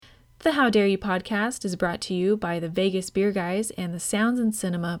The How Dare You podcast is brought to you by the Vegas Beer Guys and the Sounds and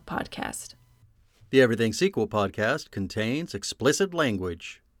Cinema podcast. The Everything Sequel podcast contains explicit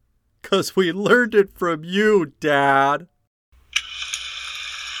language. 'Cause we learned it from you, Dad.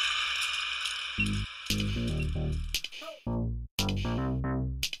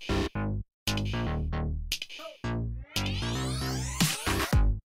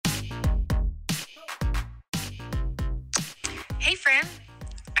 Hey friend,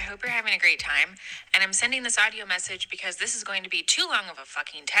 I hope you're having a great time, and I'm sending this audio message because this is going to be too long of a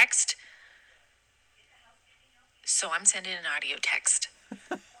fucking text. So I'm sending an audio text.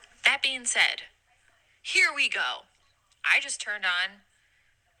 That being said, here we go. I just turned on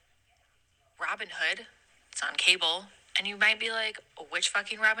Robin Hood. It's on cable, and you might be like, which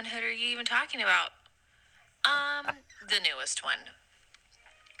fucking Robin Hood are you even talking about? The newest one.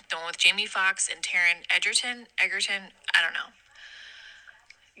 The one with Jamie Foxx and Taron Egerton, I don't know.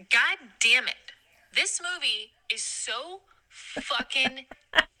 God damn it. This movie is so fucking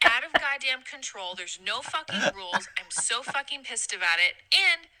out of goddamn control. There's no fucking rules. I'm so fucking pissed about it.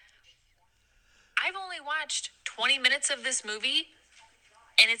 And I've only watched 20 minutes of this movie,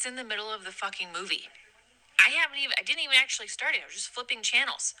 and it's in the middle of the fucking movie. I didn't even actually start it. I was just flipping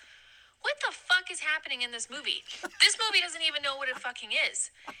channels. What the fuck is happening in this movie? This movie doesn't even know what it fucking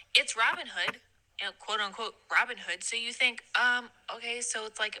is. It's Robin Hood. Quote unquote Robin Hood. So you think, okay, so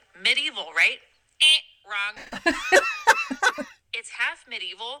it's like medieval, right? Wrong. It's half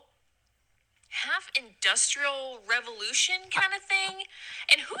medieval, half industrial revolution kind of thing.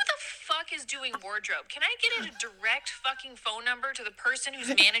 And who the fuck is doing wardrobe? Can I get a direct fucking phone number to the person who's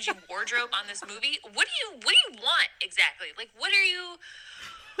managing wardrobe on this movie? What do you want exactly? Like, what do you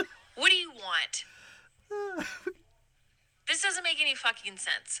want? This doesn't make any fucking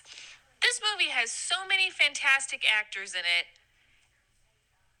sense. This movie has so many fantastic actors in it.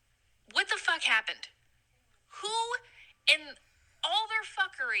 What the fuck happened? Who in all their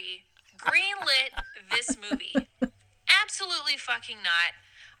fuckery greenlit this movie? Absolutely fucking not.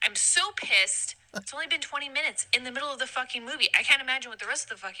 I'm so pissed. It's only been 20 minutes in the middle of the fucking movie. I can't imagine what the rest of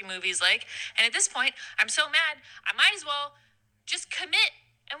the fucking movie is like. And at this point, I'm so mad, I might as well just commit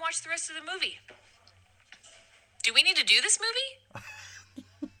and watch the rest of the movie. Do we need to do this movie?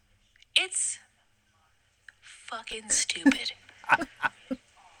 It's fucking stupid.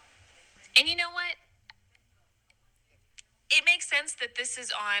 And you know what? It makes sense that this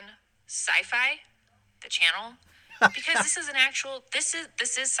is on Sci-Fi, the channel, because this is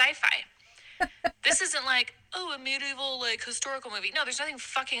sci-fi. This isn't like, a medieval, like, historical movie. No, there's nothing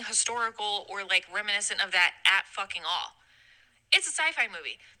fucking historical or, like, reminiscent of that at fucking all. It's a sci-fi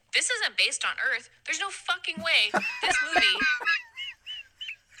movie. This isn't based on Earth. There's no fucking way this movie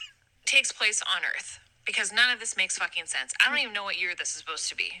takes place on Earth, because none of this makes fucking sense. I don't even know what year this is supposed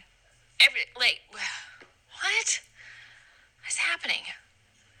to be. What is happening?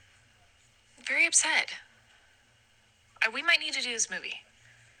 I'm very upset. We might need to do this movie.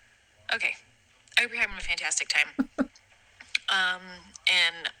 Okay. I hope you're having a fantastic time.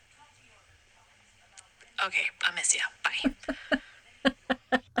 Okay, I miss you. Bye.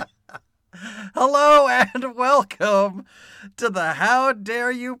 Hello and welcome to the How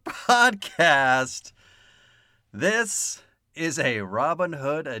Dare You podcast. This is a Robin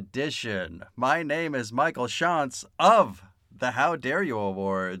Hood edition. My name is Michael Shantz of the How Dare You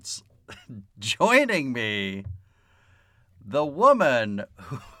Awards. Joining me, the woman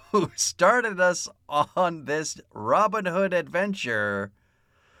who started us on this Robin Hood adventure.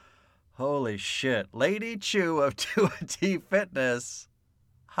 Holy shit. Lady Chu of 2D Fitness.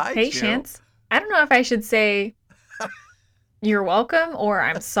 Hi, Hey, Chu. Shantz. I don't know if I should say you're welcome or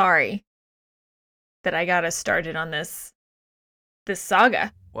I'm sorry that I got us started on this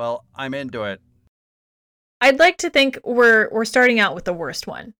saga. Well, I'm into it. I'd like to think we're starting out with the worst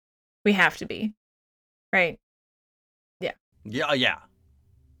one. We have to be. Right? Yeah.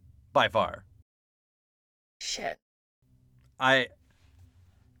 By far. Shit.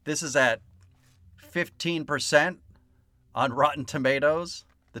 This is at 15% on Rotten Tomatoes,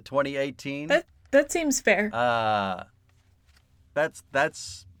 the 2018. That seems fair. That's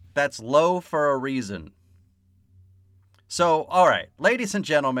low for a reason. So, all right, ladies and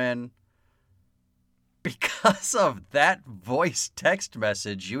gentlemen, because of that voice text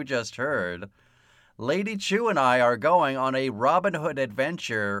message you just heard, Lady Chu and I are going on a Robin Hood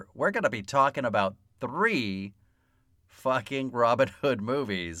adventure. We're going to be talking about 3 fucking Robin Hood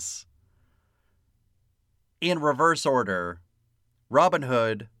movies. In reverse order: Robin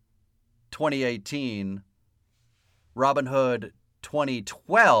Hood 2018, Robin Hood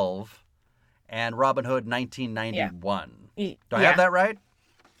 2012, and Robin Hood 1991. Yeah. Do I have that right?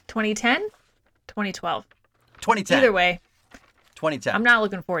 2010? 2012. 2010. Either way, 2010. I'm not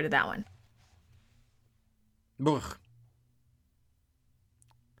looking forward to that one. Ugh.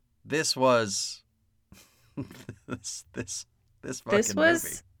 This was this fucking This was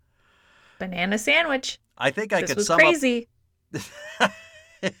movie. banana sandwich. I think I This could was sum crazy. up.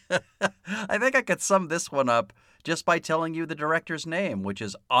 I think I could sum this one up just by telling you the director's name, which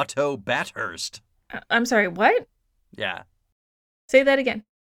is Otto Bathurst. I'm sorry, what? Yeah, Say that again.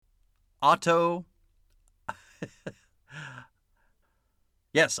 Otto.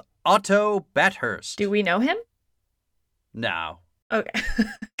 Yes, Otto Bathurst. Do we know him? No. Okay.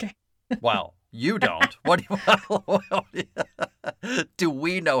 Okay. Well, you don't. What do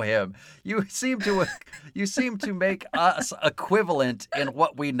we know him? You seem to make us equivalent in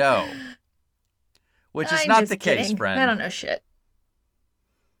what we know, which is I'm not just the case, kidding. friend. I don't know shit.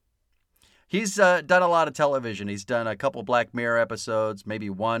 He's done a lot of television. He's done a couple Black Mirror episodes, maybe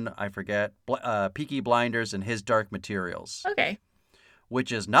one, I forget, Peaky Blinders and His Dark Materials, Okay.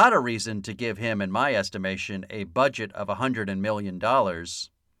 which is not a reason to give him, in my estimation, a budget of $100 million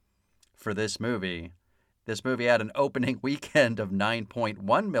for this movie. This movie had an opening weekend of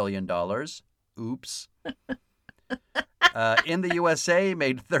 $9.1 million. Oops. In the USA,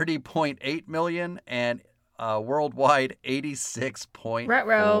 made $30.8 million, and worldwide, $86.4.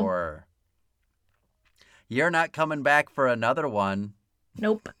 Ruh-roh. You're not coming back for another one.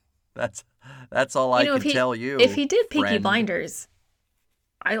 Nope. That's all I can tell you. If he did Peaky friend. Blinders,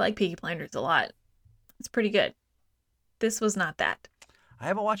 I like Peaky Blinders a lot. It's pretty good. This was not that. I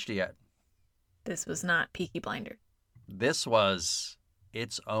haven't watched it yet. This was not Peaky Blinders. This was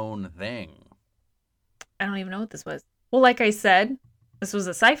its own thing. I don't even know what this was. Well, like I said, this was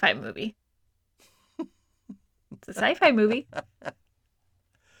a sci-fi movie. It's a sci-fi movie.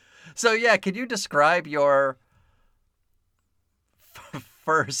 So yeah, can you describe your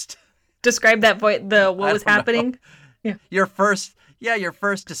first? Describe that what was happening. Yeah. Your first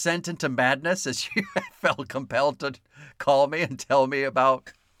descent into madness as you felt compelled to call me and tell me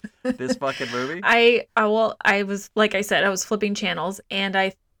about this fucking movie. I was, like I said, I was flipping channels, and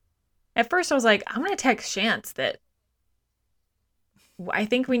at first I was like, I'm gonna text Shantz that I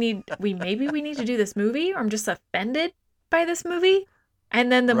think we need to do this movie, or I'm just offended by this movie. And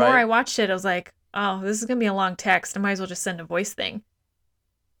then the more I watched it, I was like, oh, this is gonna be a long text. I might as well just send a voice thing.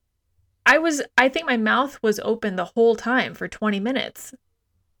 I think my mouth was open the whole time for 20 minutes.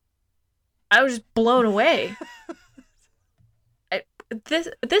 I was just blown away.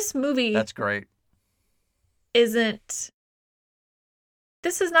 This movie. That's great. This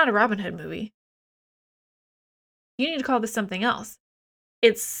is not a Robin Hood movie. You need to call this something else.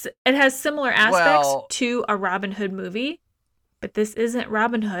 It has similar aspects to a Robin Hood movie, but this isn't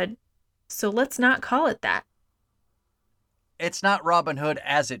Robin Hood, so let's not call it that. It's not Robin Hood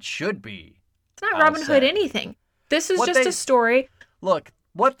as it should be. It's not Robin Hood anything. This is just a story. Look,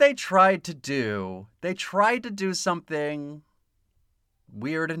 what they tried to do something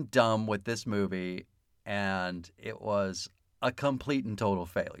weird and dumb with this movie, and it was a complete and total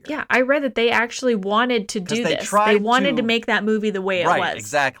failure. Yeah, I read that they actually wanted to do this. They wanted to make that movie the way it was. Right,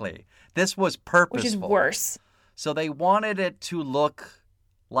 exactly. This was purposeful. Which is worse. So they wanted it to look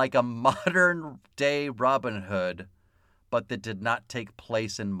like a modern day Robin Hood, but that did not take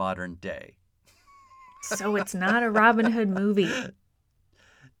place in modern day. So it's not a Robin Hood movie.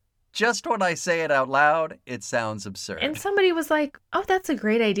 Just when I say it out loud, it sounds absurd. And somebody was like, oh, that's a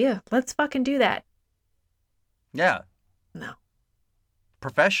great idea. Let's fucking do that. Yeah. No.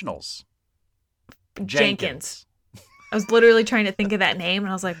 Professionals. Jenkins. I was literally trying to think of that name, and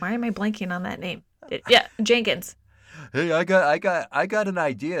I was like, why am I blanking on that name? Yeah, Jenkins. Hey, I got an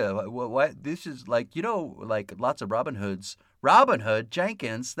idea. What this is like, like lots of Robin Hoods. Robin Hood,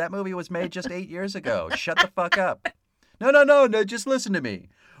 Jenkins, that movie was made just 8 years ago. Shut the fuck up. No, just listen to me.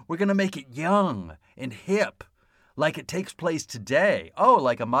 We're going to make it young and hip, like it takes place today. Oh,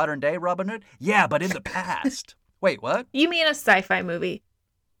 like a modern day Robin Hood? Yeah, but in the past. Wait, what? You mean a sci-fi movie?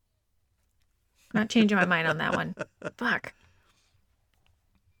 Not changing my mind on that one. Fuck.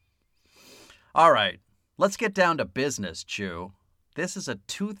 All right, let's get down to business, Chu. This is a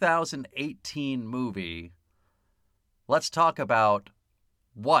 2018 movie. Let's talk about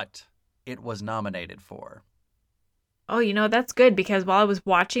what it was nominated for. Oh, that's good, because while I was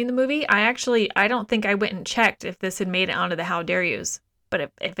watching the movie, I don't think I went and checked if this had made it onto the How Dare Yous. But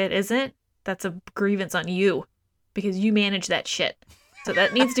if it isn't, that's a grievance on you, because you manage that shit. So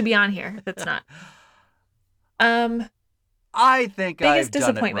that needs to be on here if it's not. I think biggest I've done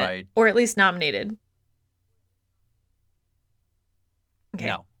disappointment, it right. or at least nominated. Okay.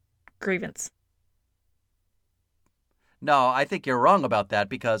 No. Grievance. No, I think you're wrong about that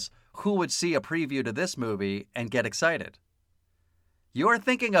because who would see a preview to this movie and get excited? You're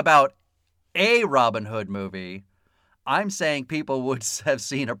thinking about a Robin Hood movie. I'm saying people would have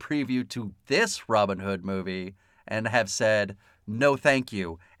seen a preview to this Robin Hood movie and have said, no, thank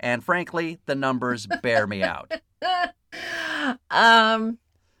you. And frankly, the numbers bear me out.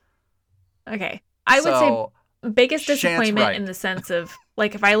 Okay. I would say biggest Shant's disappointment right. in the sense of,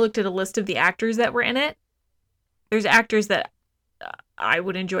 like, if I looked at a list of the actors that were in it, there's actors that I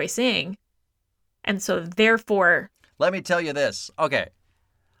would enjoy seeing. And so, therefore... Let me tell you this. Okay.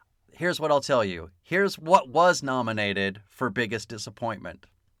 Here's what I'll tell you. Here's what was nominated for biggest disappointment.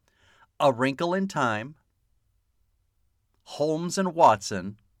 A Wrinkle in Time, Holmes and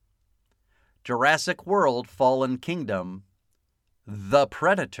Watson, Jurassic World Fallen Kingdom, The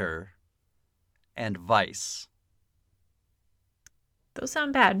Predator, and Vice. Those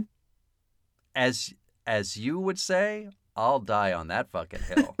sound bad. As you would say, I'll die on that fucking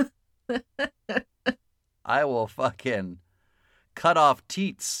hill. I will fucking cut off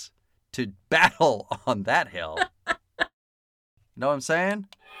teats to battle on that hill. Know what I'm saying?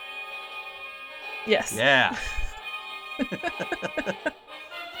 Yes. Yeah.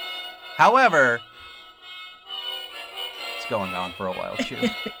 However, it's going on for a while, Chu.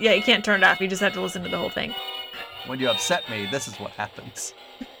 Yeah, you can't turn it off. You just have to listen to the whole thing. When you upset me, this is what happens.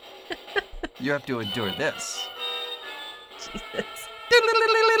 You have to endure this. Jesus.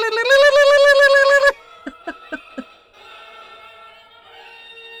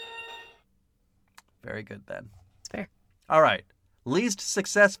 Very good then. It's fair. All right. Least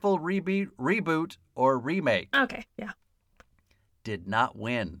successful reboot or remake Okay, yeah. did not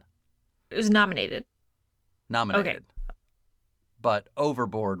win. It was nominated. Nominated. Okay. But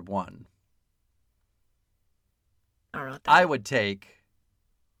Overboard won. I don't know what that I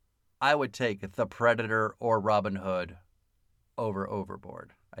would take The Predator or Robin Hood over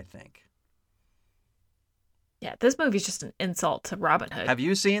Overboard, I think. Yeah, this movie's just an insult to Robin Hood. Have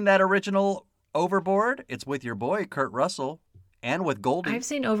you seen that original Overboard? It's with your boy, Kurt Russell, and with Goldie. I've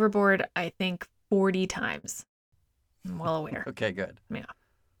seen Overboard, I think, 40 times. I'm well aware. Okay, good. Yeah,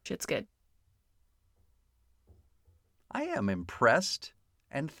 shit's good. I am impressed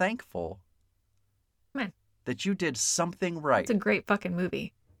and thankful Come on. that you did something right, It's a great fucking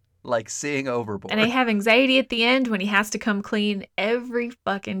movie. like seeing Overboard. And I have anxiety at the end when he has to come clean every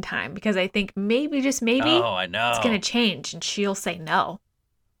fucking time because I think maybe, just maybe, Oh, I know. it's going to change and she'll say no.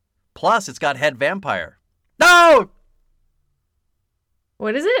 Plus, it's got head vampire. No!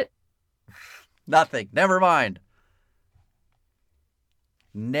 What is it? Nothing. Never mind.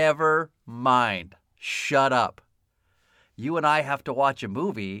 Never mind. Shut up. You and I have to watch a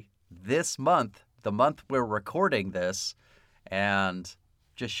movie this month, the month we're recording this, and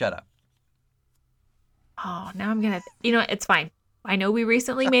just shut up. Oh, now I'm going to, it's fine. I know we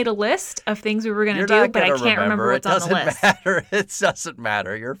recently made a list of things we were going to You're do, not but I gonna can't remember what's on the list. It doesn't matter. It doesn't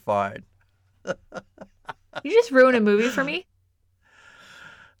matter. You're fine. You just ruined a movie for me?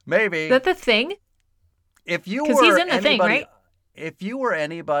 Maybe. Is that the thing? If you 'Cause were he's in the thing, anybody, right? If you were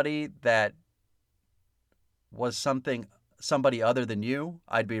anybody that was somebody other than you,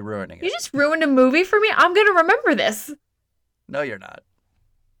 I'd be ruining it. You just ruined a movie for me? I'm going to remember this. No, you're not.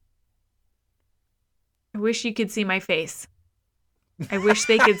 I wish you could see my face. I wish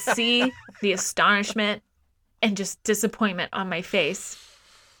they could see the astonishment and just disappointment on my face.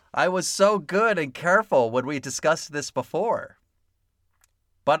 I was so good and careful when we discussed this before.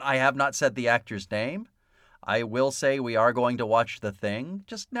 But I have not said the actor's name. I will say we are going to watch The Thing.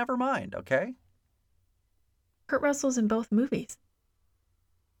 Just never mind, okay? Kurt Russell's in both movies.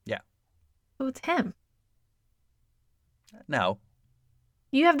 Yeah. So it's him. No.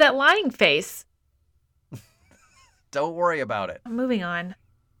 You have that lying face. Don't worry about it. I'm moving on.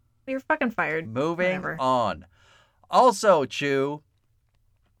 You're fucking fired. Moving Whatever. on. Also, Chu,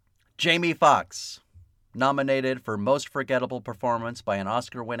 Jamie Foxx, nominated for Most Forgettable Performance by an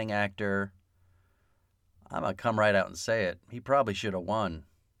Oscar-winning actor. I'm going to come right out and say it. He probably should have won.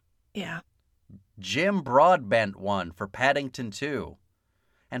 Yeah. Jim Broadbent won for Paddington 2.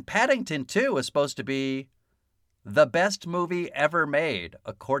 And Paddington 2 is supposed to be the best movie ever made,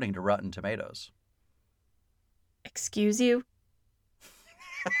 according to Rotten Tomatoes. Excuse you?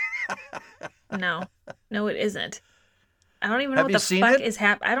 No. No, it isn't. I don't even know Have what you the seen fuck it? is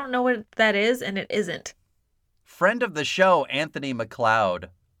happening. I don't know what that is, and it isn't. Friend of the show, Anthony McLeod,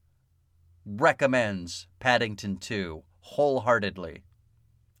 recommends Paddington 2 wholeheartedly.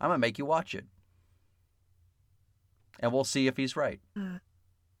 I'm going to make you watch it. And we'll see if he's right.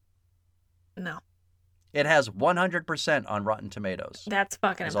 No. It has 100% on Rotten Tomatoes. That's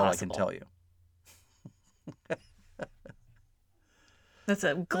fucking That's impossible. all I can tell you. That's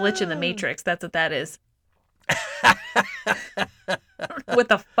a glitch in the Matrix. That's what that is. What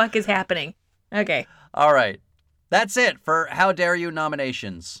the fuck is happening? Okay. All right. That's it for How Dare You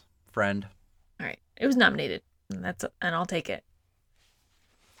nominations, friend. All right. It was nominated. And I'll take it.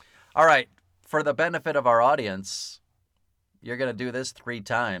 All right. For the benefit of our audience, you're going to do this 3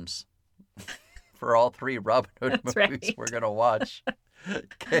 times for all 3 Robin Hood That's movies right. we're going to watch.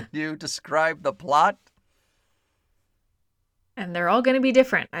 Can you describe the plot? And they're all going to be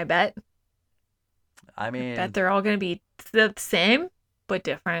different, I bet. I mean, Bet they're all going to be the same, but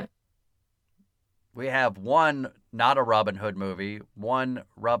different. we have one not a Robin Hood movie, one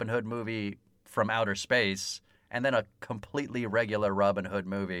Robin Hood movie from outer space, and then a completely regular Robin Hood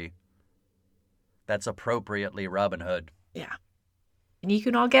movie that's appropriately Robin Hood. Yeah. And you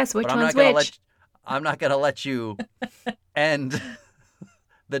can all guess which But one's which. I'm not going to let you end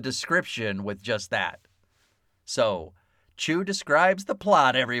the description with just that. So, Chu describes the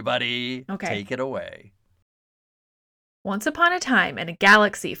plot, everybody. Okay. Take it away. Once upon a time in a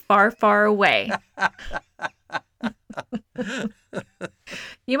galaxy far, far away.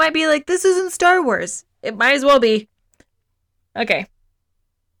 You might be like, this isn't Star Wars. It might as well be. Okay.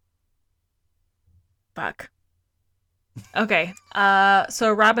 Fuck. Okay.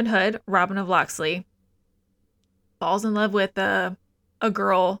 So Robin Hood, Robin of Locksley, falls in love with a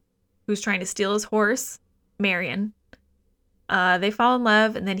girl who's trying to steal his horse, Marion. They fall in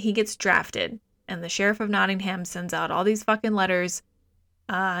love, and then he gets drafted. And the sheriff of Nottingham sends out all these fucking letters.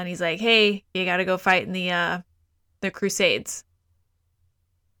 And he's like, hey, you gotta go fight in the Crusades.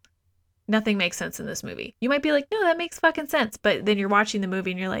 Nothing makes sense in this movie. You might be like, no, that makes fucking sense. But then you're watching the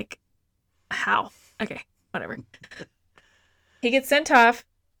movie and you're like, how? Okay, whatever. He gets sent off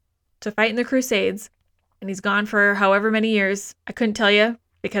to fight in the Crusades. And he's gone for however many years. I couldn't tell you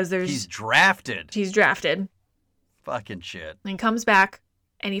because He's drafted. he's drafted. Fucking shit. And comes back.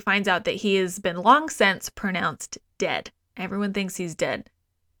 And he finds out that he has been long since pronounced dead. Everyone thinks he's dead.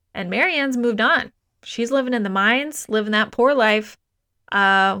 And Marianne's moved on. She's living in the mines, living that poor life,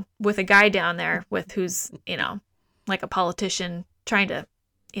 with a guy down there who's, like a politician trying to,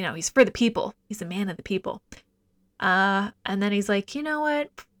 he's for the people. He's a man of the people. And then he's like, you know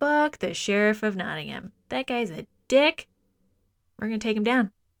what? Fuck the sheriff of Nottingham. That guy's a dick. We're going to take him down.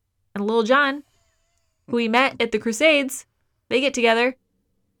 And Little John, who he met at the Crusades, they get together.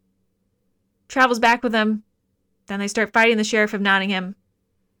 Travels back with him. Then they start fighting the sheriff of Nottingham.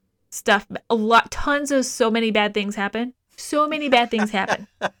 So many bad things happen. So many bad things happen.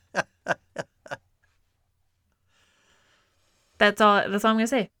 That's all I'm gonna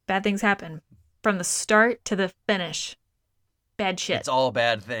say. Bad things happen. From the start to the finish. Bad shit. It's all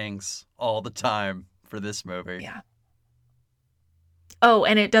bad things all the time for this movie. Yeah. Oh,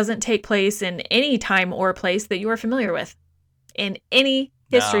 and it doesn't take place in any time or place that you are familiar with. In any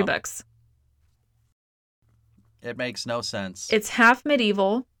history books. It makes no sense. It's half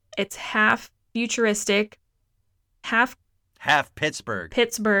medieval. It's half futuristic. Half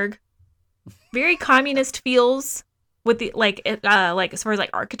Pittsburgh. Very communist feels with the like as far as like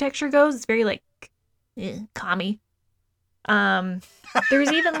architecture goes. It's very commie. There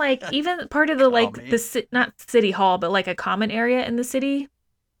was even part of the not city hall, but like a common area in the city.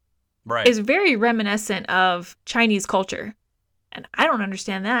 Right. Is very reminiscent of Chinese culture, and I don't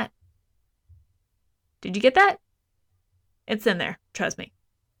understand that. Did you get that? It's in there. Trust me.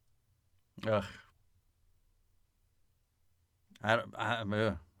 Ugh. I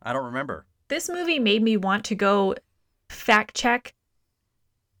don't remember. This movie made me want to go fact check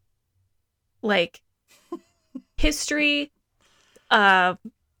history, the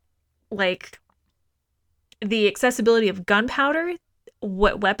accessibility of gunpowder,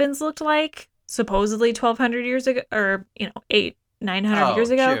 what weapons looked like supposedly 1,200 years ago, or 900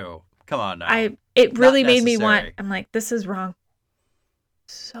 years ago. Chew. Come on now. It really made me necessary. I'm like, this is wrong.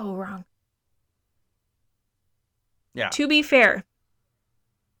 So wrong. Yeah. To be fair,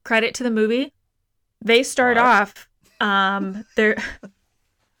 credit to the movie. They start What? off, they're,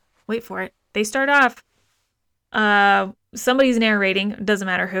 wait for it. They start off, somebody's narrating, doesn't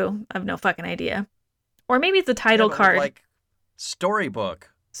matter who, I have no fucking idea. Or maybe it's a title but card. Like storybook.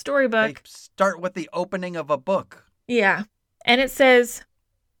 Storybook. They start with the opening of a book. Yeah. And it says,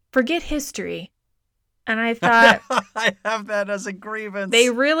 forget history. And I thought, I have that as a grievance. they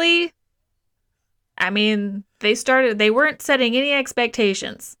really, they weren't setting any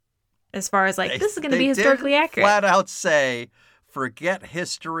expectations as far as this is going to be historically accurate. Flat out say, forget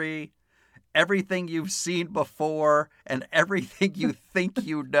history, everything you've seen before, and everything you think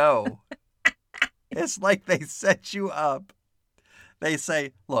you know. It's like they set you up. They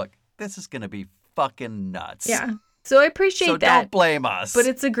say, look, this is going to be fucking nuts. Yeah. So I appreciate So that. don't blame us. But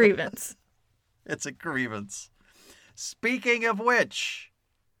it's a grievance. It's a grievance. Speaking of which,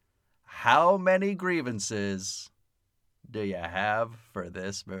 how many grievances do you have for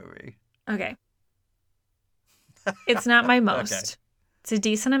this movie? Okay. It's not my most. Okay. It's a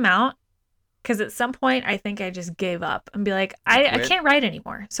decent amount. Because at some point, I think I just gave up and be like, I quit? can't write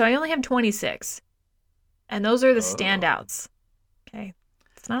anymore. So I only have 26. And those are the standouts. Okay.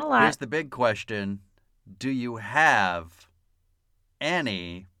 It's not a lot. Here's the big question. Do you have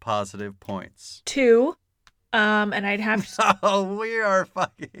any positive points? 2. And I'd have to... Oh, we are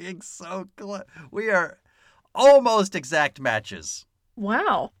fucking so close. We are almost exact matches.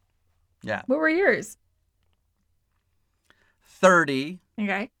 Wow. Yeah. What were yours? 30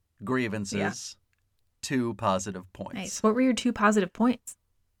 Okay. grievances, Yeah. 2 positive points. Nice. What were your 2 positive points?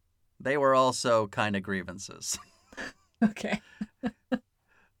 They were also kind of grievances. Okay.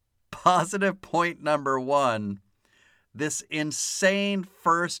 Positive point number 1, this insane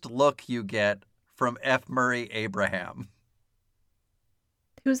first look you get from F. Murray Abraham.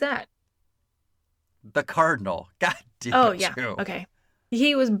 Who's that? The Cardinal. God damn Oh, it, yeah. Chu. Okay.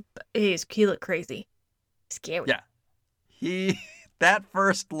 He looked crazy. Scary. Yeah. That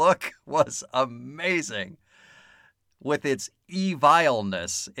first look was amazing. With its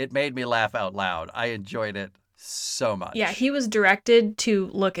evileness, it made me laugh out loud. I enjoyed it so much. Yeah, he was directed to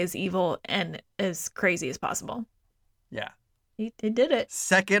look as evil and as crazy as possible. Yeah. He did it.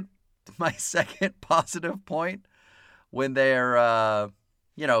 My second positive point, when they're,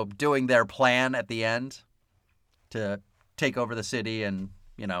 doing their plan at the end to take over the city and,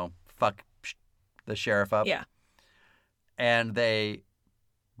 fuck the sheriff up. Yeah. And they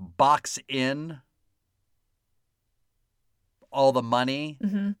box in all the money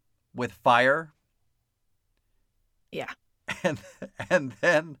with fire. Yeah. And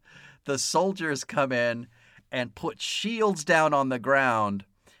then the soldiers come in and put shields down on the ground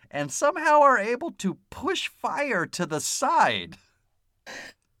and somehow are able to push fire to the side.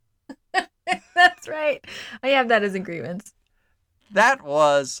 That's right. I have that as a grievance. That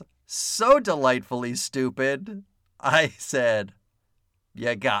was so delightfully stupid. I said,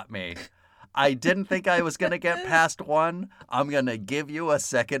 you got me. I didn't think I was going to get past 1. I'm going to give you a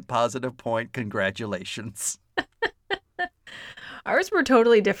second positive point. Congratulations. Ours were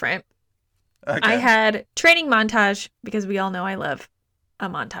totally different. Okay. I had training montage because we all know I love a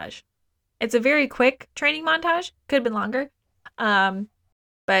montage. It's a very quick training montage. Could have been longer.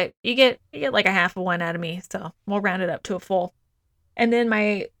 But you get like a half of 1 out of me. So we'll round it up to a full. And then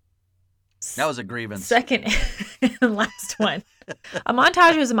my that was a grievance. Second and last one. A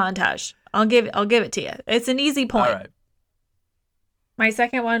montage is a montage. I'll give it to you. It's an easy point. All right. My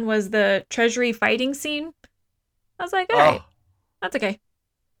second one was the treasury fighting scene. I was like, all right, that's okay.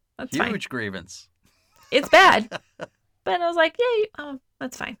 That's fine. Huge grievance. It's bad. But I was like, yeah,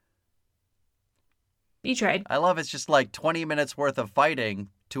 that's fine. You tried. I love it's just like 20 minutes worth of fighting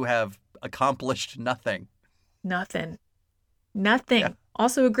to have accomplished nothing. Nothing. Yeah.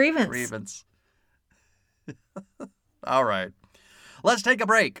 Also a grievance. Grievance. All right. Let's take a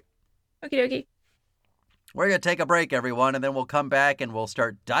break. Okie dokie. We're going to take a break, everyone, and then we'll come back and we'll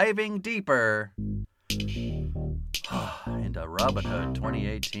start diving deeper into Robin Hood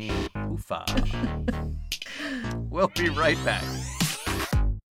 2018. Oofa. We'll be right back.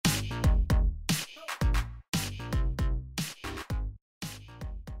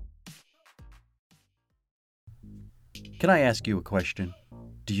 Can I ask you a question?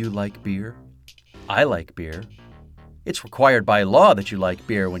 Do you like beer? I like beer. It's required by law that you like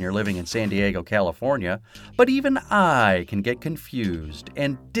beer when you're living in San Diego, California, but even I can get confused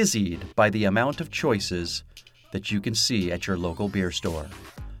and dizzied by the amount of choices that you can see at your local beer store.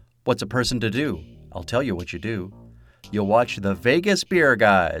 What's a person to do? I'll tell you what you do. You'll watch the Vegas Beer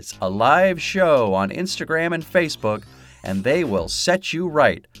Guys, a live show on Instagram and Facebook, and they will set you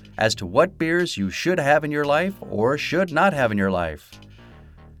right as to what beers you should have in your life or should not have in your life.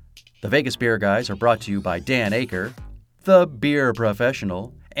 The Vegas Beer Guys are brought to you by Dan Aker, the beer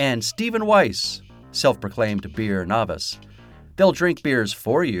professional, and Stephen Weiss, self-proclaimed beer novice. They'll drink beers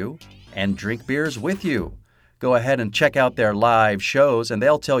for you and drink beers with you. Go ahead and check out their live shows, and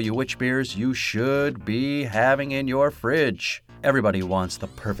they'll tell you which beers you should be having in your fridge. Everybody wants the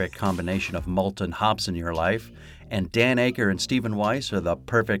perfect combination of malt and hops in your life, and Dan Aker and Stephen Weiss are the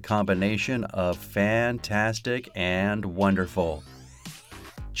perfect combination of fantastic and wonderful.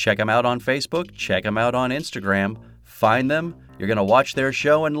 Check them out on Facebook. Check them out on Instagram. Find them. You're going to watch their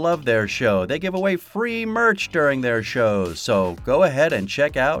show and love their show. They give away free merch during their shows, so go ahead and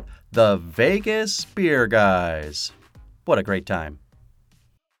check out the Vegas Beer Guys. What a great time.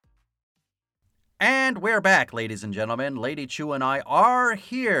 And we're back, ladies and gentlemen. Lady Chu and I are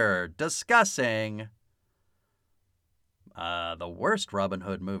here discussing the worst Robin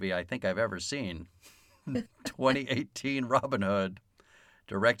Hood movie I think I've ever seen. 2018 Robin Hood,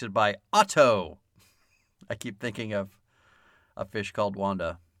 directed by Otto. I keep thinking of a fish called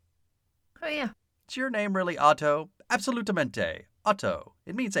Wanda. Oh, yeah. Is your name really Otto? Absolutamente. Otto.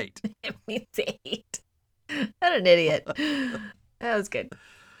 It means 8. It means 8. What an idiot. That was good.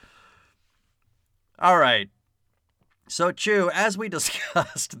 All right. So, Chu, as we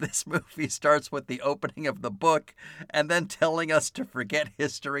discussed, this movie starts with the opening of the book and then telling us to forget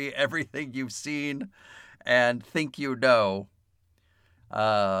history, everything you've seen, and think you know,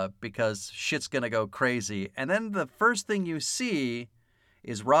 because shit's going to go crazy. And then the first thing you see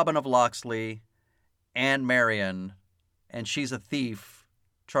is Robin of Locksley and Marion, and she's a thief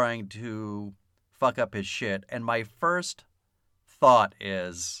trying to fuck up his shit. And my first thought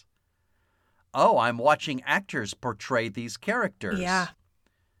is, oh, I'm watching actors portray these characters. Yeah.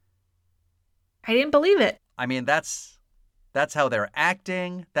 I didn't believe it. I mean, that's how they're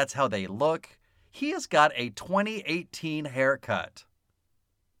acting. That's how they look. He has got a 2018 haircut.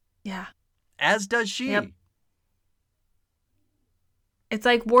 Yeah. As does she. Yep. It's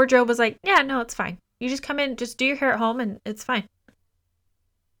like wardrobe was like, yeah, no, it's fine. You just come in, just do your hair at home, and it's fine.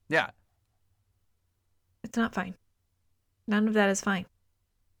 Yeah. It's not fine. None of that is fine.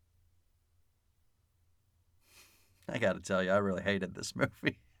 I got to tell you, I really hated this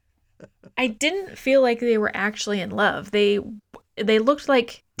movie. I didn't feel like they were actually in love. They looked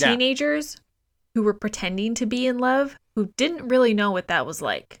like teenagers who were pretending to be in love, who didn't really know what that was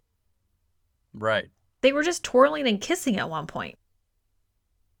like. Right. They were just twirling and kissing at one point.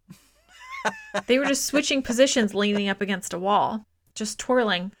 They were just switching positions, leaning up against a wall, just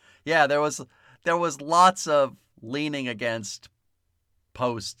twirling. Yeah, there was lots of leaning against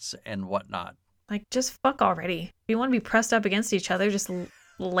posts and whatnot. Like, just fuck already. If you want to be pressed up against each other, just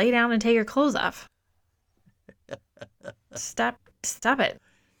lay down and take your clothes off. Stop it.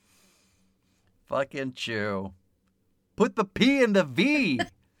 Fucking Chu. Put the P in the V.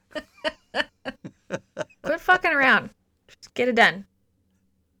 Quit fucking around. Just get it done.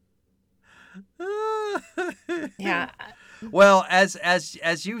 Yeah. Well,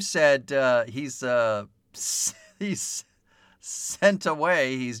 as you said, he's sent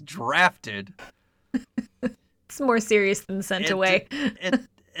away. He's drafted. It's more serious than sent away.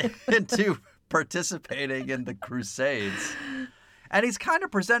 into participating in the Crusades. And he's kind of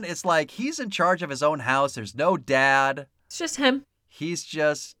it's like he's in charge of his own house. There's no dad. It's just him. He's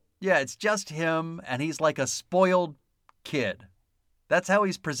just, it's just him. And he's like a spoiled kid. That's how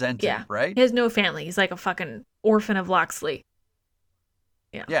he's presented, right? He has no family. He's like a fucking orphan of Locksley.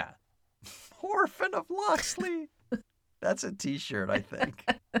 Yeah. Yeah. Orphan of Locksley. That's a t-shirt, I think.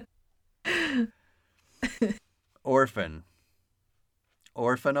 Orphan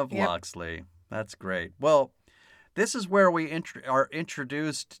of Locksley. That's great. Well, this is where we are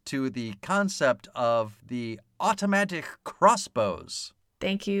introduced to the concept of the automatic crossbows.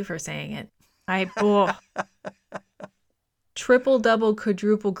 Thank you for saying it. Triple, double,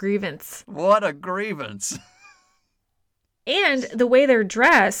 quadruple grievance. What a grievance. And the way they're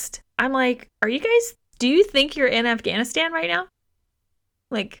dressed, I'm like, do you think you're in Afghanistan right now?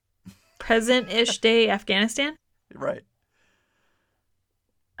 Like, present-ish day Afghanistan? Right.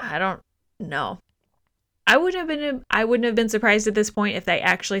 I don't know. I wouldn't have been surprised at this point if they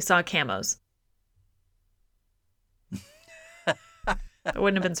actually saw camos. I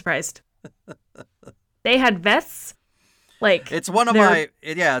wouldn't have been surprised. They had vests. Like, it's one of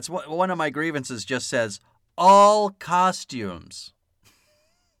my grievances just says all costumes.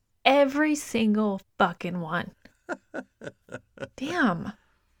 Every single fucking one. Damn.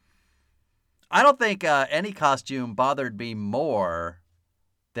 I don't think any costume bothered me more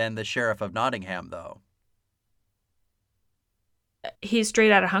than the Sheriff of Nottingham, though. He's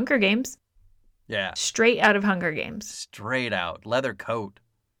straight out of Hunger Games. Yeah. Straight out of Hunger Games. Straight out. Leather coat.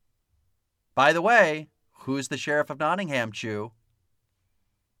 By the way, who's the Sheriff of Nottingham, Chu?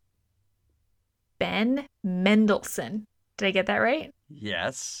 Ben Mendelsohn. Did I get that right?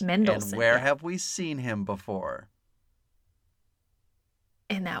 Yes. Mendelsohn. And where have we seen him before?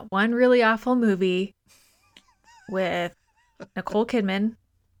 In that one really awful movie with Nicole Kidman.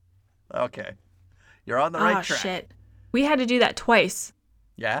 Okay. You're on the right track. Oh, shit. We had to do that twice.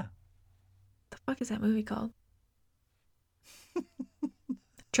 Yeah. The fuck is that movie called?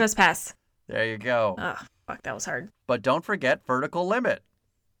 Trespass. There you go. Oh, fuck, that was hard. But don't forget Vertical Limit.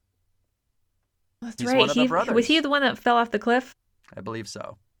 That's he's right. One of the brothers. Was he the one that fell off the cliff? I believe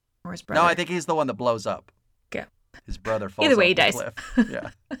so. Or his brother? No, I think he's the one that blows up. Okay. His brother falls Either way, off he the dies. cliff.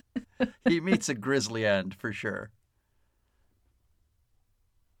 Yeah. He meets a grisly end for sure.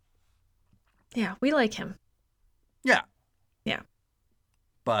 Yeah, we like him. Yeah. Yeah.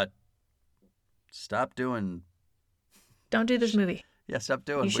 But stop doing... Don't do this movie. Yeah, stop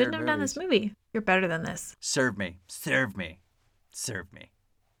doing You shouldn't have weird done this movies. movie. You're better than this. Serve me. Serve me. Serve me.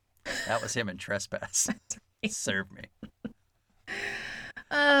 That was him in Trespass. Serve me.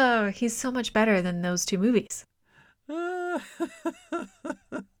 Oh, he's so much better than those two movies.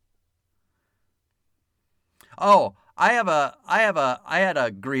 Oh, I had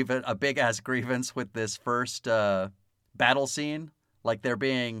a big ass grievance with this first battle scene. Like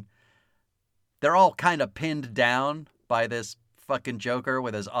they're all kind of pinned down by this fucking Joker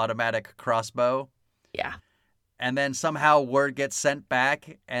with his automatic crossbow. Yeah. And then somehow word gets sent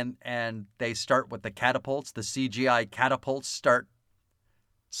back and they start with the catapults. The CGI catapults start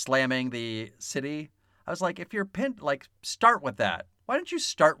slamming the city. I was like, if you're pinned, like, start with that. Why don't you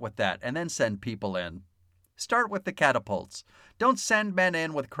start with that and then send people in? Start with the catapults. Don't send men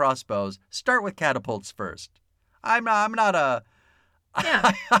in with crossbows. Start with catapults first. I'm not a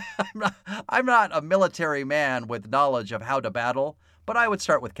Yeah. I'm not a military man with knowledge of how to battle, but I would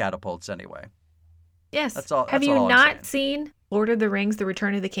start with catapults anyway. Yes. That's all. Have That's you all I'm not saying. seen Lord of the Rings: The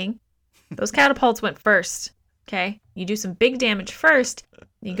Return of the King? Those catapults went first. Okay? You do some big damage first.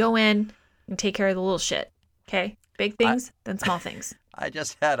 You go in and take care of the little shit. Okay? Big things, then small things. I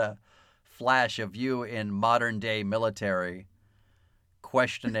just had a flash of you in modern day military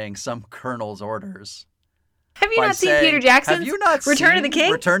questioning some colonel's orders. Have you by not seen saying, Peter Jackson's Have you not Return of seen the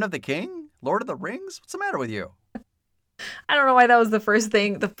King? Return of the King? Lord of the Rings? What's the matter with you? I don't know why that was the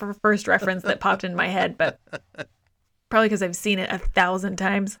first reference that popped in my head, but probably because I've seen it 1,000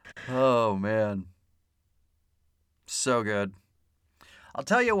 times. Oh, man. So good. I'll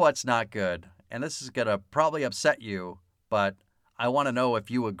tell you what's not good, and this is going to probably upset you, but I want to know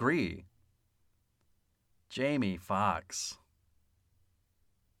if you agree. Jamie Foxx.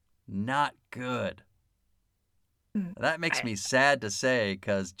 Not good. That makes me sad to say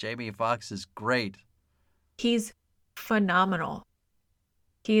because Jamie Foxx is great. He's phenomenal.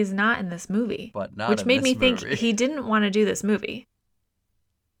 He is not in this movie. But not which in made this me think movie. he didn't want to do this movie.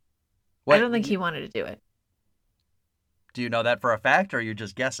 What, I don't think he wanted to do it. Do you know that for a fact, or are you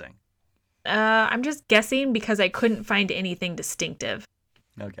just guessing? I'm just guessing because I couldn't find anything distinctive.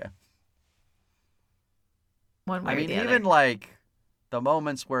 Okay. One way I or mean, the even other. like the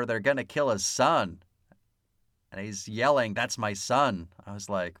moments where they're going to kill his son and he's yelling, "That's my son." I was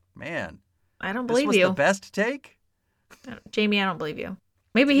like, man, I don't this believe was you. the best take? Jamie, I don't believe you.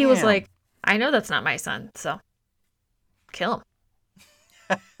 Maybe he was Damn. like, I know that's not my son, so kill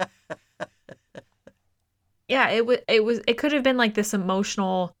him. Yeah, it could have been like this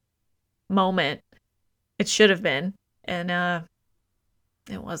emotional moment. It should have been, and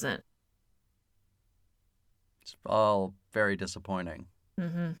it wasn't. It's all very disappointing.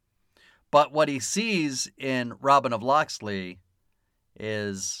 Mm-hmm. But what he sees in Robin of Locksley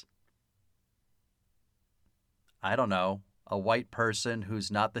is, I don't know, a white person who's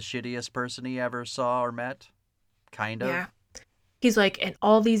not the shittiest person he ever saw or met. Kind of. Yeah. He's like, in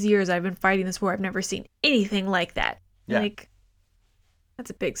all these years I've been fighting this war, I've never seen anything like that. Yeah. Like, that's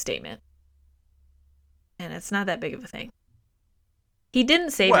a big statement. And it's not that big of a thing. He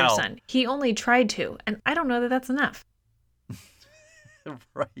didn't save your son. He only tried to. And I don't know that that's enough.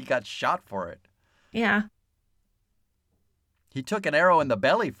 Right, he got shot for it. Yeah. He took an arrow in the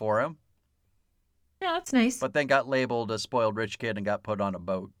belly for him, Yeah, that's nice. but then got labeled a spoiled rich kid and got put on a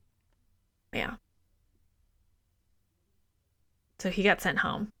boat. Yeah. So he got sent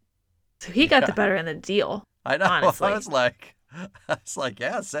home. So he got the better end of the deal. I know. Honestly. I was like,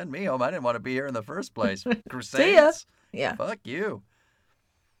 yeah, send me home. I didn't want to be here in the first place. See ya. Crusades? Yeah. Fuck you.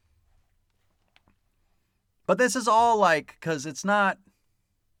 But this is all like, because it's not...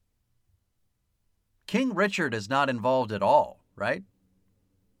 King Richard is not involved at all, right?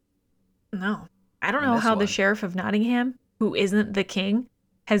 No. I don't In know this how the one. sheriff of Nottingham, who isn't the king,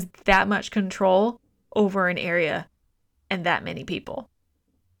 has that much control over an area and that many people.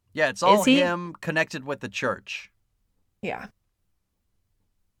 Yeah, it's all Is he? him connected with the church. Yeah.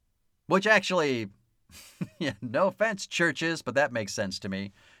 Which actually, yeah, no offense, churches, but that makes sense to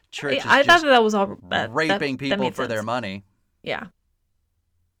me. Church is I just thought that was all raping that people made for their sense. money. Yeah.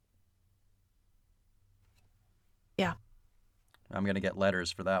 Yeah. I'm going to get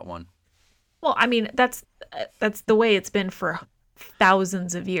letters for that one. Well, I mean, that's the way it's been for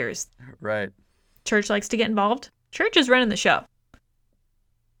thousands of years. Right. Church likes to get involved. Church is running the show.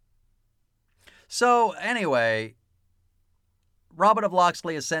 So, anyway, Robin of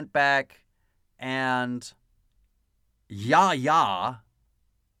Locksley is sent back, and Yahya,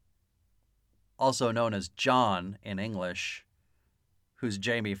 also known as John in English, who's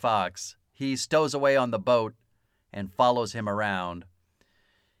Jamie Foxx, he stows away on the boat and follows him around.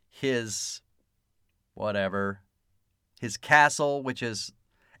 His castle, which is,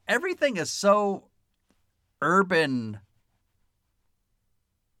 everything is so urban.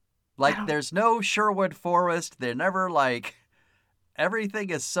 Like, there's no Sherwood Forest. They're never like, everything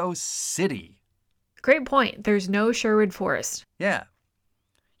is so city. Great point. There's no Sherwood Forest. Yeah.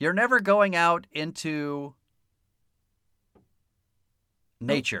 You're never going out into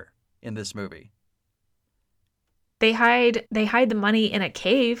nature in this movie. They hide the money in a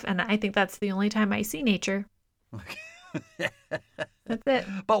cave, and I think that's the only time I see nature. That's it.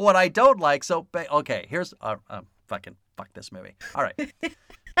 But what I don't like, okay, here's fuck this movie. All right.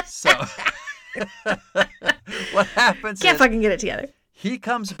 So what happens Can't is fucking get it together. he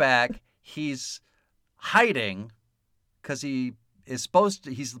comes back, he's hiding because he's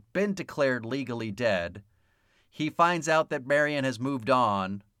been declared legally dead. He finds out that Marion has moved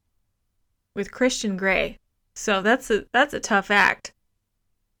on. With Christian Grey. So that's a tough act.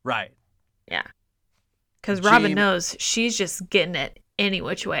 Right. Yeah. Because Robin knows she's just getting it any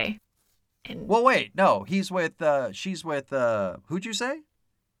which way. And well, wait, no, she's with who'd you say?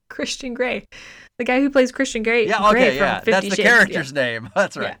 Christian Grey. The guy who plays Christian Grey. Yeah, okay, Grey yeah. from 50 That's the Shades. character's name.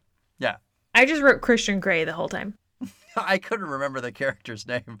 That's right. Yeah. I just wrote Christian Grey the whole time. I couldn't remember the character's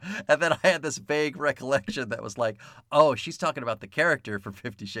name. And then I had this vague recollection that was like, oh, she's talking about the character from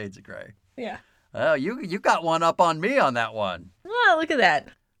 50 Shades of Grey. Yeah. Oh, you got one up on me on that one. Oh, look at that.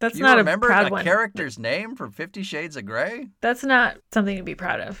 That's you not a remember proud a one. character's name from 50 Shades of Grey? That's not something to be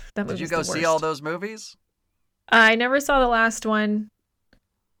proud of. That Did you movie's go the see worst. all those movies? I never saw the last one,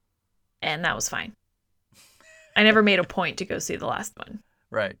 and that was fine. I never made a point to go see the last one.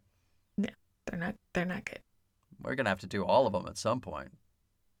 Right. Yeah, they're not good. We're going to have to do all of them at some point.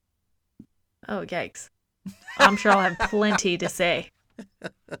 Oh, yikes. I'm sure I'll have plenty to say.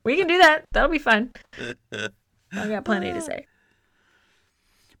 We can do that. That'll be fun. I've got plenty to say.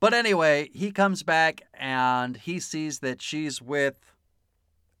 But anyway, he comes back and he sees that she's with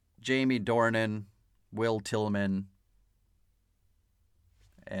Jamie Dornan, Will Tillman,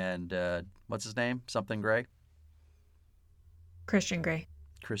 and what's his name? Something Gray? Christian Grey.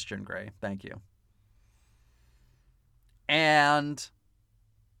 Christian Grey. Thank you. And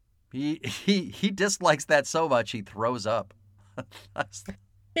he dislikes that so much he throws up.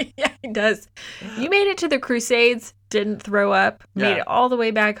 Yeah, he does. You made it to the Crusades, didn't throw up, made it all the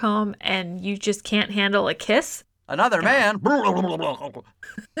way back home, and you just can't handle a kiss? Another man.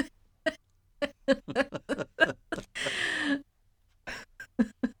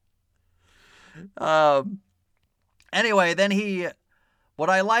 Anyway, then what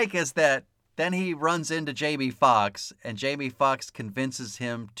I like is that then he runs into Jamie Foxx, and Jamie Foxx convinces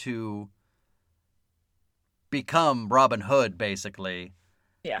him to become Robin Hood, basically.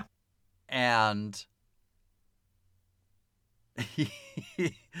 Yeah. And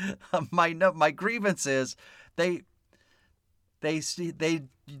my grievance is they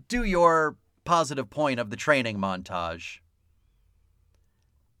do your positive point of the training montage.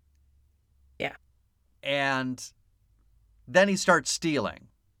 Yeah. And then he starts stealing.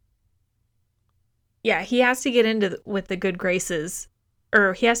 Yeah, he has to get with the good graces,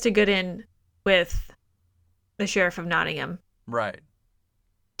 or he has to get in with the Sheriff of Nottingham. Right.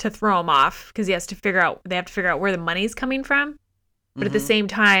 To throw him off, because they have to figure out where the money's coming from. But at the same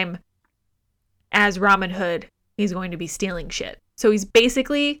time, as Robin Hood, he's going to be stealing shit. So he's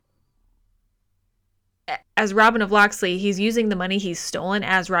basically, as Robin of Locksley, he's using the money he's stolen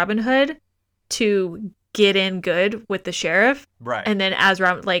as Robin Hood to get in good with the sheriff. Right. And then as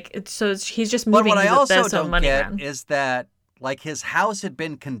Robin, he's just moving but what I also the don't money get around. is that, like, his house had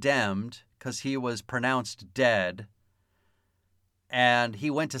been condemned because he was pronounced dead. And he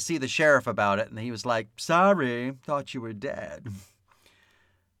went to see the sheriff about it, and he was like, sorry, thought you were dead.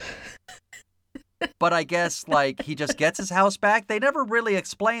 But I guess, like, he just gets his house back. They never really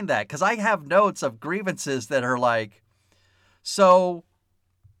explained that, because I have notes of grievances that are like, so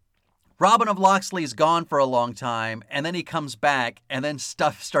Robin of Locksley's gone for a long time, and then he comes back, and then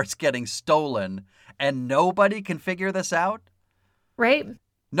stuff starts getting stolen, and nobody can figure this out? Right?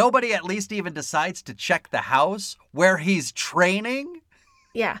 Nobody at least even decides to check the house where he's training?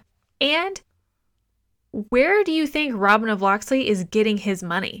 Yeah. And where do you think Robin of Locksley is getting his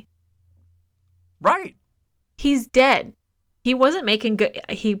money? Right. He's dead. He wasn't making good.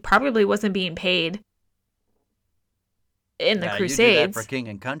 He probably wasn't being paid in the Crusades. You do that for King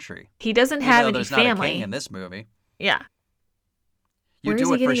and Country. He doesn't have any there's family. Not a king in this movie. Yeah. You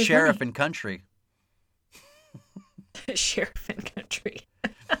do it for Sheriff and Country. Sheriff in country.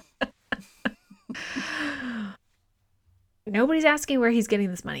 Nobody's asking where he's getting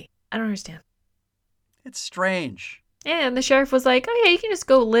this money. I don't understand. It's strange. And the sheriff was like, oh yeah, you can just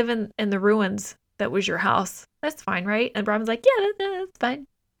go live in the ruins that was your house. That's fine, right? And Robin's like, yeah, that's fine.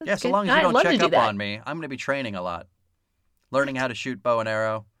 That's Yeah, so good. long as you I'd don't love to check do up that. on me, I'm going to be training a lot. Learning how to shoot bow and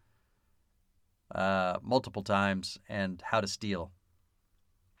arrow multiple times and how to steal.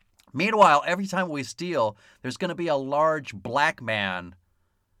 Meanwhile, every time we steal, there's going to be a large black man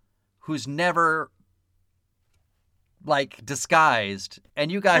who's never, like, disguised. And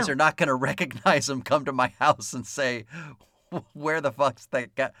you guys No. are not going to recognize him, come to my house and say, where the fuck's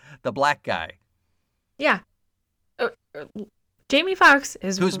that guy, the black guy? Yeah. Jamie Foxx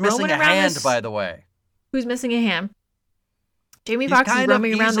is Who's roaming missing a around hand, this- by the way. Who's missing a hand? Jamie He's Foxx is kind of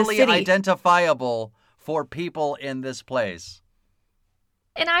roaming around the easily city. identifiable for people in this place.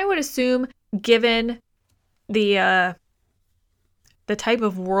 And I would assume, given the type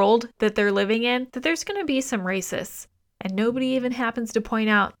of world that they're living in, that there's going to be some racists. And nobody even happens to point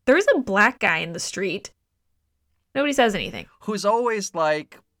out there's a black guy in the street. Nobody says anything. Who's always,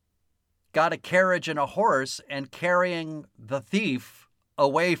 like, got a carriage and a horse and carrying the thief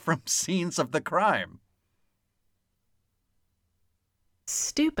away from scenes of the crime.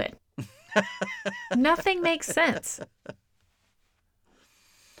 Stupid. Nothing makes sense.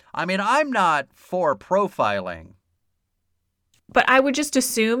 I mean, I'm not for profiling. But I would just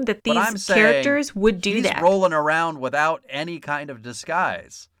assume that But I'm these saying characters would do he's that. rolling around without any kind of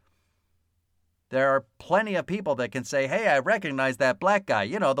disguise. There are plenty of people that can say, hey, I recognize that black guy.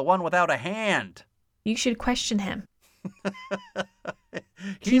 You know, the one without a hand. You should question him.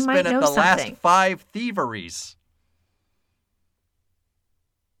 He's might been at know the something. last 5 thieveries.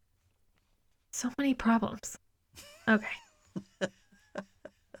 So many problems. Okay.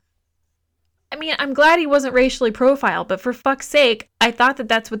 I mean, I'm glad he wasn't racially profiled, but for fuck's sake, I thought that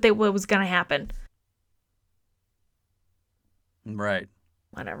that's what was going to happen. Right.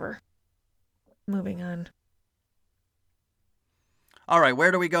 Whatever. Moving on. All right,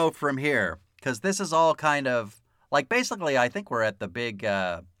 where do we go from here? Because this is all kind of, like, basically, I think we're at the big,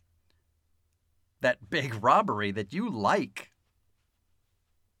 that big robbery that you like.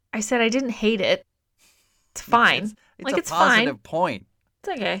 I said I didn't hate it. It's fine. It's Like, a it's fine. positive point, It's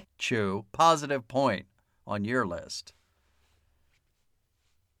okay. Chu. Positive point on your list.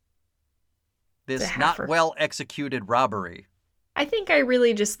 It's This a not heifer. well executed robbery. I think I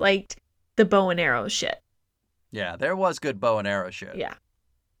really just liked the bow and arrow shit. Yeah, there was good bow and arrow shit. Yeah.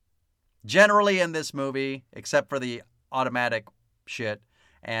 Generally in this movie, except for the automatic shit,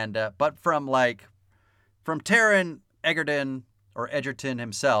 and but from Taron Egerton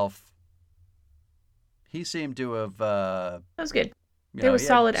himself, he seemed to have. That was good. You There know, was he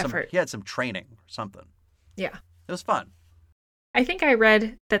had solid some- effort. He had some training or something. Yeah. It was fun. I think I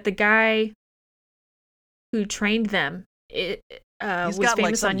read that the guy who trained them He's was got like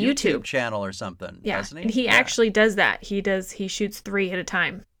famous some on YouTube. channel or something, Yeah. hasn't he? And he Yeah. actually does that. He shoots 3 at a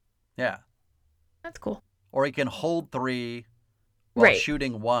time. Yeah. That's cool. Or he can hold 3 while Right.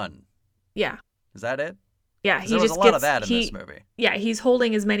 shooting 1. Yeah. Is that it? Yeah. 'Cause He there was just a lot gets of that in this movie. Yeah, he's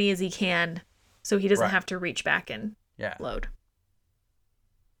holding as many as he can so he doesn't Right. have to reach back and Yeah. load.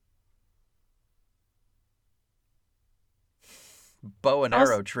 Bow and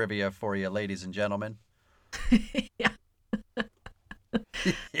Also- arrow trivia for you, ladies and gentlemen. Yeah.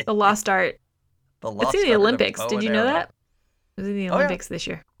 The lost art. The It's lost in the art of Olympics. bow Did and you know arrow. that? It was in the Oh, yeah. Olympics this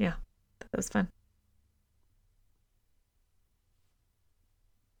year. Yeah. That was fun.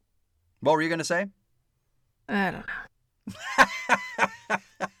 What were you going to say? I don't know.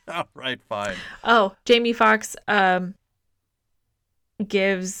 All right, fine. Oh, Jamie Foxx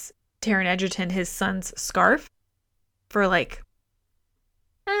gives Taron Egerton his son's scarf for like,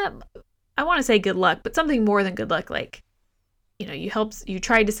 I want to say good luck, but something more than good luck. Like, you know, you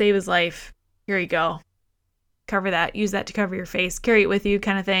tried to save his life. Here you go. Cover that. Use that to cover your face. Carry it with you,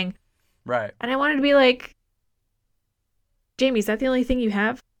 kind of thing. Right. And I wanted to be like, Jamie, is that the only thing you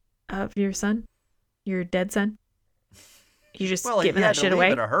have of your son? Your dead son? You just Well, giving he that had to shit leave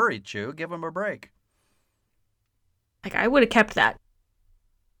away? in a hurry, Chu. Give him a break. Like, I would have kept that.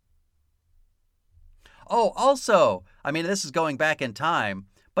 Oh, also, I mean, this is going back in time,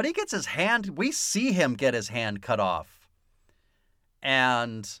 but he gets his hand, we see him get his hand cut off.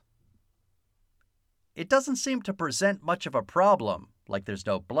 And it doesn't seem to present much of a problem. Like, there's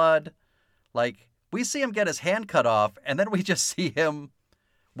no blood. Like, we see him get his hand cut off, and then we just see him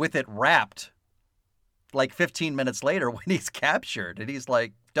with it wrapped, like 15 minutes later when he's captured. And he's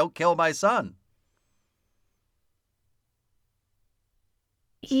like, don't kill my son.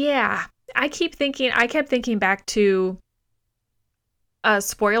 Yeah. I kept thinking back to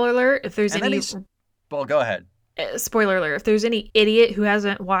spoiler alert, if there's And any then well, go ahead. spoiler alert, if there's any idiot who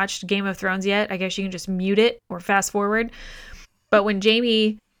hasn't watched Game of Thrones yet, I guess you can just mute it or fast forward. But when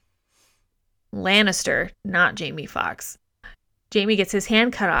Jaime Lannister, not Jamie Foxx, Jaime gets his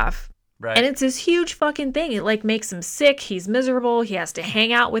hand cut off. Right. And it's this huge fucking thing. It like makes him sick. He's miserable. He has to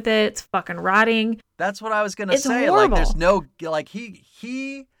hang out with it. It's fucking rotting. That's what I was gonna say. Horrible. Like, there's no like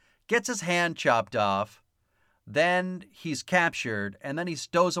he gets his hand chopped off, then he's captured, and then he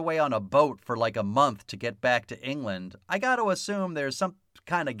stows away on a boat for like a month to get back to England. I got to assume there's some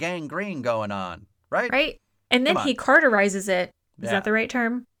kind of gangrene going on, right? Right. And then he cauterizes it. Is that the right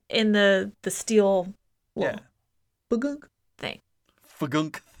term? In the steel fagunk thing.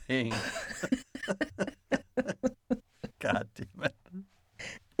 Fagunk thing. God damn it.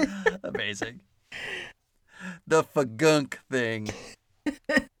 Amazing. The fagunk thing.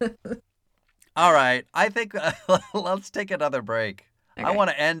 All right, I think let's take another break. Okay. I want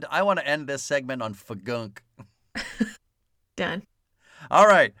to end this segment on fagunk. Done. All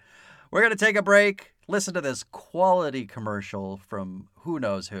right. We're going to take a break, listen to this quality commercial from who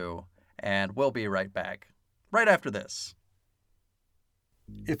knows who, and we'll be right back. Right after this.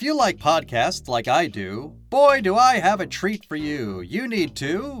 If you like podcasts like I do, boy, do I have a treat for you. You need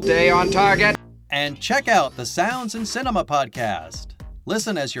to stay on target and check out the Sounds and Cinema podcast.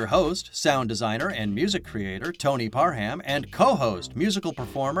 Listen as your host, sound designer and music creator Tony Parham, and co-host, musical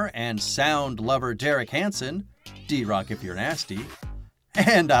performer and sound lover Derek Hansen, D-Rock if you're nasty,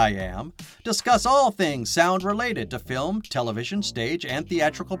 and I am, discuss all things sound related to film, television, stage, and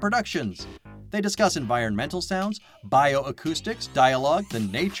theatrical productions. They discuss environmental sounds, bioacoustics, dialogue, the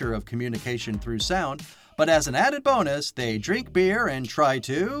nature of communication through sound, but as an added bonus, they drink beer and try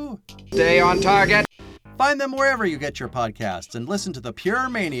to stay on target. Find them wherever you get your podcasts and listen to the pure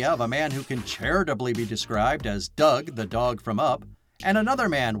mania of a man who can charitably be described as Doug, the dog from Up, and another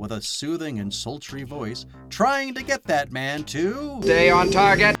man with a soothing and sultry voice trying to get that man to stay on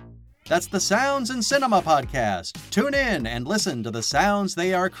target. That's the Sounds and Cinema podcast. Tune in and listen to the sounds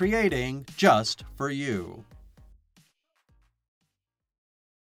they are creating just for you.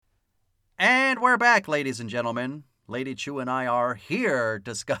 And we're back, ladies and gentlemen. Lady Chu and I are here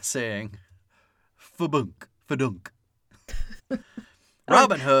discussing Fadunk.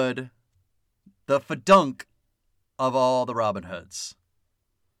 Robin Hood, the Fadunk of all the Robin Hoods.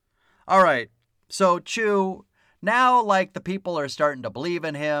 All right, so Chu, now like the people are starting to believe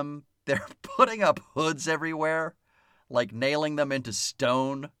in him. They're putting up hoods everywhere, like nailing them into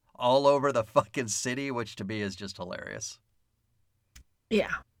stone all over the fucking city, which to me is just hilarious.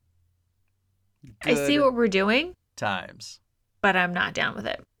 Yeah. Good I see what we're doing. Times. But I'm not down with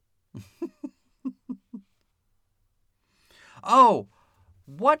it. Oh,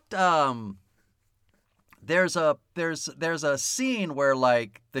 what there's a scene where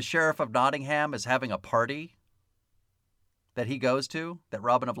like the Sheriff of Nottingham is having a party that he goes to, that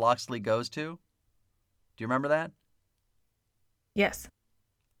Robin of Locksley goes to. Do you remember that? Yes.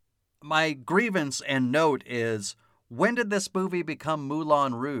 My grievance and note is, when did this movie become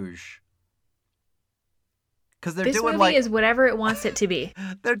Moulin Rouge? Because this movie is whatever it wants it to be.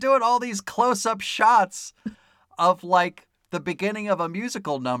 They're doing all these close-up shots of like the beginning of a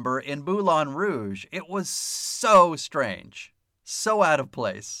musical number in Moulin Rouge. It was so strange, so out of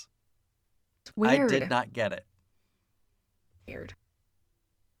place. It's weird. I did not get it. Weird.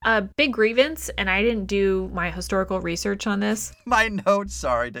 Big grievance, and I didn't do my historical research on this. My note,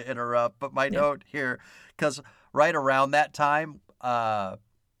 sorry to interrupt, but my note here, because right around that time of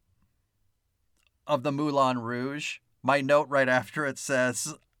the Moulin Rouge, my note right after it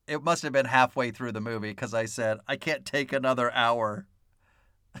says, it must have been halfway through the movie, because I said, I can't take another hour.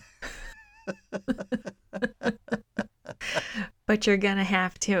 But you're going to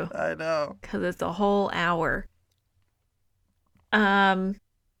have to. I know. Because it's a whole hour. What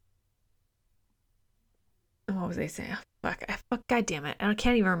was I saying? Fuck, God damn it. I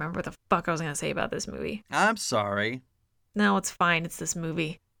can't even remember what the fuck I was going to say about this movie. I'm sorry. No, it's fine. It's this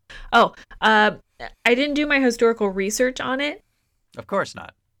movie. Oh, I didn't do my historical research on it. Of course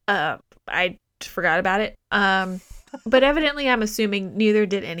not. I forgot about it. But evidently I'm assuming neither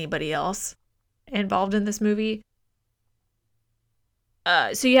did anybody else involved in this movie.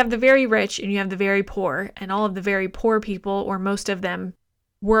 So you have the very rich and you have the very poor, and all of the very poor people, or most of them,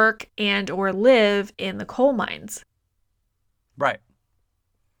 work and or live in the coal mines. Right.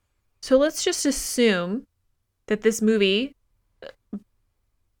 So let's just assume that this movie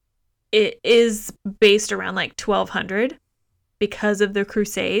it is based around like 1200 because of the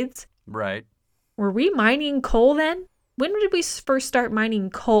Crusades. Right. Were we mining coal then? When did we first start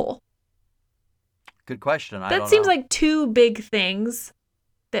mining coal? Good question. I That don't seems know. like two big things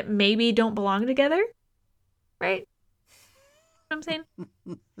that maybe don't belong together, right? What I'm saying?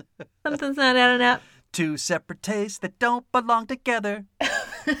 Something's not adding up. Two separate tastes that don't belong together.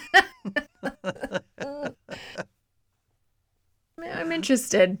 I'm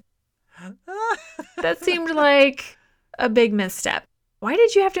interested. That seemed like a big misstep. Why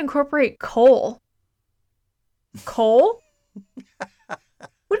did you have to incorporate coal? Coal?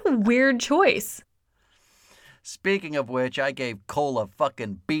 What a weird choice. Speaking of which, I gave Cole a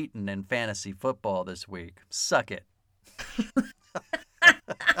fucking beating in fantasy football this week. Suck it.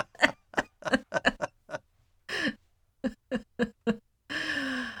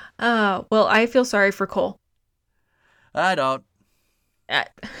 Well, I feel sorry for Cole. I don't. I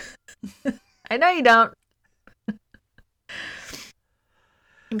know you don't.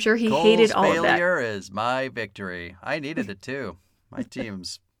 I'm sure he Cole's hated all of that. failure is my victory. I needed it too. My team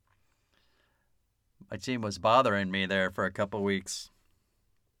was bothering me there for a couple weeks.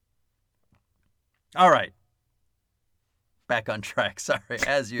 All right. Back on track. Sorry.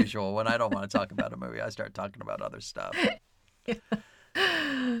 As usual, when I don't want to talk about a movie, I start talking about other stuff.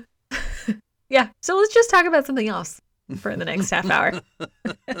 Yeah, so let's just talk about something else for the next half hour.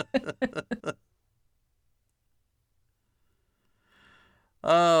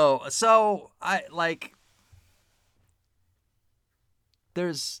 Oh, so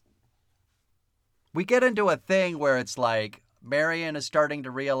we get into a thing where it's like Marion is starting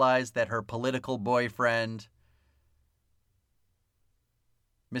to realize that her political boyfriend,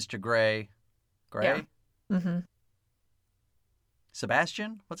 Mr. Gray, Yeah. Mm-hmm.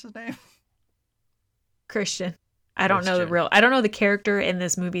 Sebastian, what's his name? Christian. I don't know the character in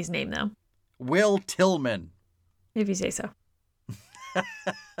this movie's name though. Will Tillman. If you say so.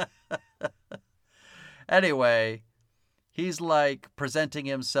 Anyway, he's like presenting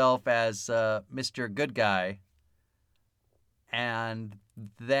himself as Mr. Good Guy, and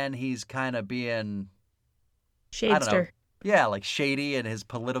then he's kind of being, I don't know, Shadester. yeah, like shady in his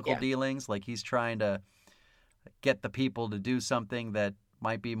political dealings. Like he's trying to get the people to do something that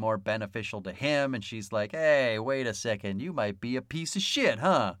might be more beneficial to him, and she's like, "Hey, wait a second, you might be a piece of shit,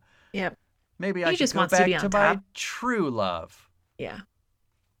 huh? Yep. Maybe He I should just go wants to back be to on my top." true love." Yeah.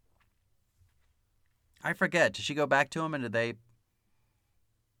 I forget. Did she go back to him, and did they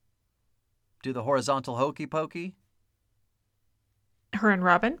do the horizontal hokey pokey? Her and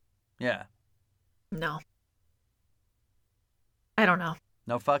Robin? Yeah. No. I don't know.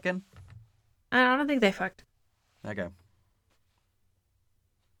 No fucking? I don't think they fucked. Okay.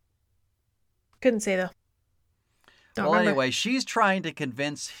 Couldn't say though. Don't Well, remember. anyway, she's trying to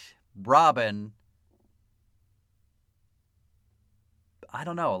convince Robin, I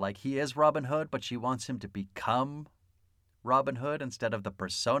don't know, like he is Robin Hood, but she wants him to become Robin Hood instead of the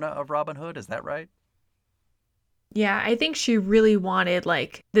persona of Robin Hood. Is that right? Yeah, I think she really wanted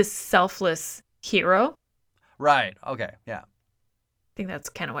like this selfless hero. Right. Okay. Yeah. I think that's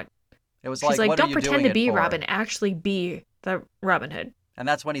kind of what It was she's like, like. what are Don't you pretend doing to it be for? Robin. Actually, be the Robin Hood. And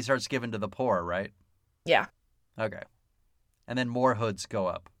that's when he starts giving to the poor, right? Yeah. Okay. And then more hoods go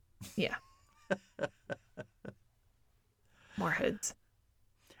up. Yeah. More hoods.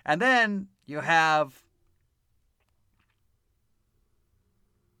 And then you have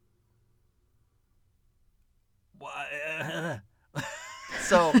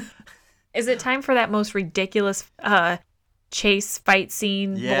so Is it time for that most ridiculous chase fight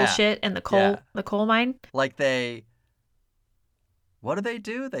scene bullshit in the coal mine? like what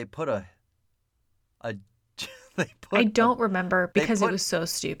do? They put I don't remember because it was so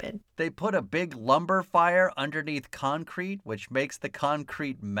stupid. They put a big lumber fire underneath concrete, which makes the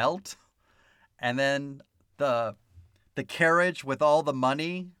concrete melt. And then the carriage with all the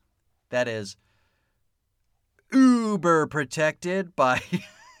money that is uber protected by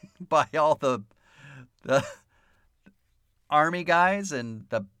by all the army guys and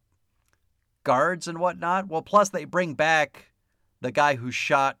the guards and whatnot. Well, plus they bring back the guy who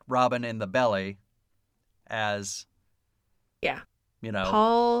shot Robin in the belly as, Yeah. you know,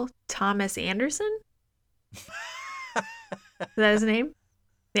 Paul Thomas Anderson? Is that his name?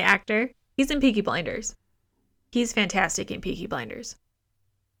 The actor? He's in Peaky Blinders. He's fantastic in Peaky Blinders.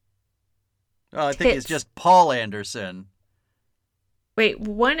 I think it's just Paul Anderson. Wait,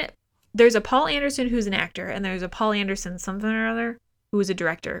 there's a Paul Anderson who's an actor, and there's a Paul Anderson something or other who's a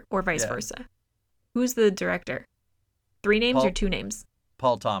director, or vice versa. Who's the director? 3 names or 2 names?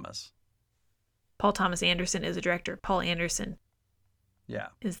 Paul Thomas. Paul Thomas Anderson is a director. Paul Anderson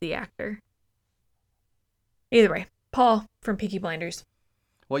is the actor. Either way, Paul from Peaky Blinders.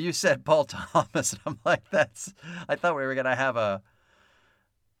 Well, you said Paul Thomas, and I'm like, I thought we were going to have a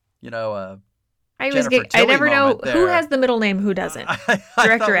I never know who has the middle name, who doesn't.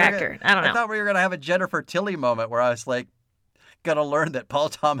 Director, actor. I don't know. I thought we were going to have a Jennifer Tilly moment where I was like, going to learn that Paul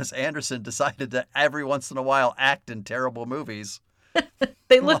Thomas Anderson decided to every once in a while act in terrible movies.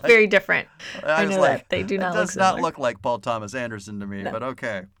 They look very different. I was know like, that. They do not it look does not similar. look like Paul Thomas Anderson to me, No. but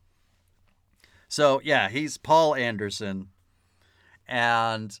okay. So, yeah, he's Paul Anderson.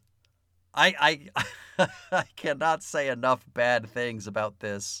 And I cannot say enough bad things about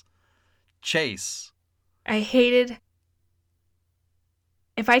this chase. I hated.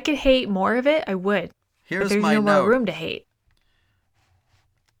 If I could hate more of it, I would. But Here's there's my no note. more room to hate.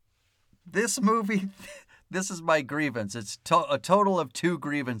 This movie, this is my grievance. It's a total of 2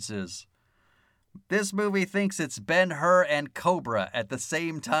 grievances. This movie thinks it's Ben-Hur and Cobra at the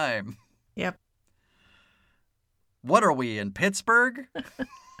same time. Yep. What are we, in Pittsburgh?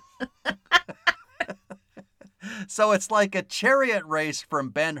 So it's like a chariot race from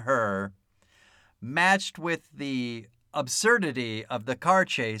Ben-Hur matched with the absurdity of the car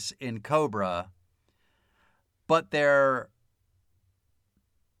chase in Cobra. But they're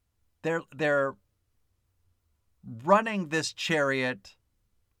running this chariot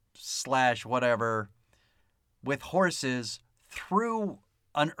 / whatever with horses through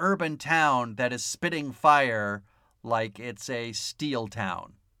an urban town that is spitting fire like it's a steel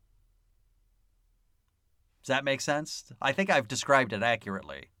town. Does that make sense? I think I've described it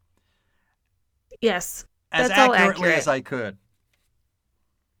accurately. Yes. As That's all accurately accurate. as I could.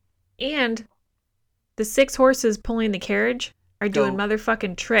 And the 6 horses pulling the carriage are doing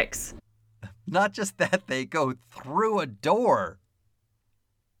motherfucking tricks. Not just that, they go through a door.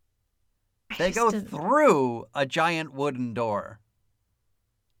 They go through a giant wooden door.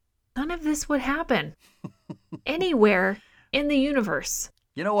 None of this would happen anywhere in the universe.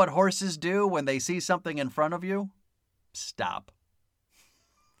 You know what horses do when they see something in front of you? Stop.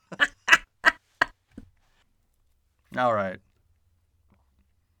 All right.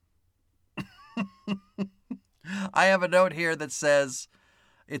 I have a note here that says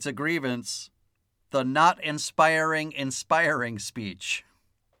it's a grievance. The not inspiring speech.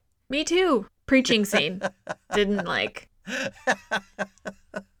 Me too. Preaching scene. Didn't like.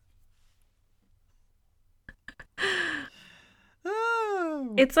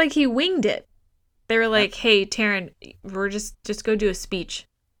 It's like he winged it. They were like, "Hey, Taryn, we're just go do a speech."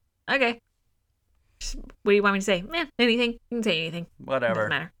 Okay. What do you want me to say? Anything. You can say anything. Whatever. Doesn't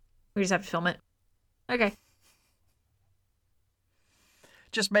matter. We just have to film it. Okay.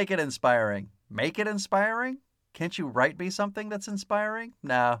 Just make it inspiring. Make it inspiring? Can't you write me something that's inspiring?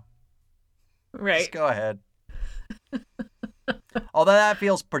 No. Right. Just go ahead. Although that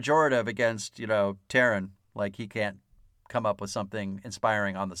feels pejorative against, Taryn. Like he can't come up with something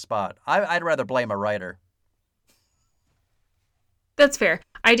inspiring on the spot. I'd rather blame a writer. That's fair.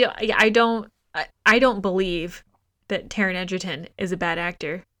 I don't believe that Taron Egerton is a bad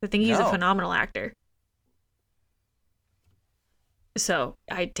actor. I think he's a phenomenal actor. So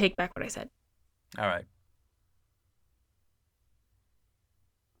I take back what I said. All right.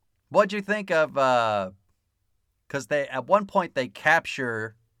 What'd you think of? Because at one point they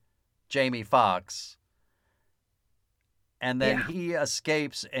capture Jamie Foxx, and then he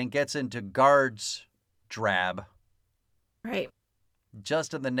escapes and gets into guards' drab. Right.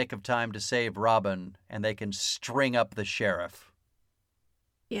 Just in the nick of time to save Robin, and they can string up the sheriff.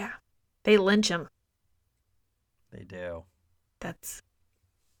 Yeah. They lynch him. They do. It's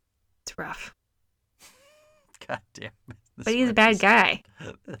rough. God damn it. But he's a bad guy.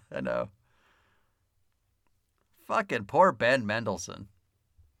 I know. Fucking poor Ben Mendelsohn.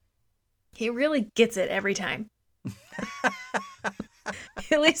 He really gets it every time.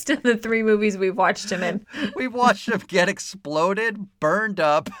 At least in the 3 movies we've watched him in. We've watched him get exploded, burned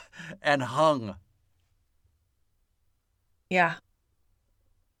up, and hung. Yeah.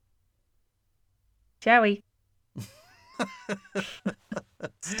 Shall we?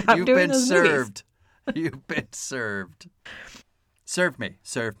 Stop You've doing been those served. movies. You've been served. Serve me.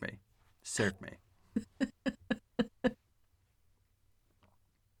 Serve me. Serve me.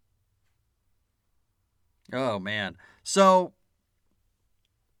 Oh, man. So,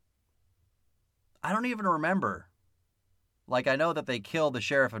 I don't even remember. Like, I know that they kill the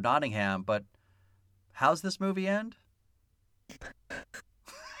Sheriff of Nottingham, but how's this movie end?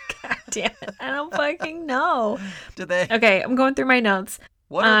 God damn it. I don't fucking know. Did they? Okay, I'm going through my notes.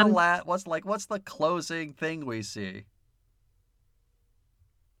 What are the what's the closing thing we see?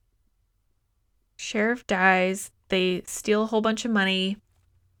 Sheriff dies. They steal a whole bunch of money.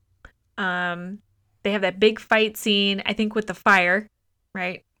 They have that big fight scene, I think, with the fire,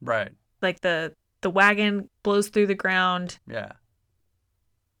 right? Right. Like the wagon blows through the ground. Yeah.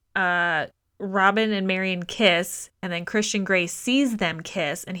 Robin and Marion kiss, and then Christian Grey sees them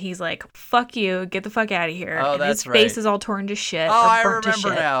kiss, and he's like, "Fuck you, get the fuck out of here." Oh, and that's his face right. is all torn to shit. Oh, or I burnt to remember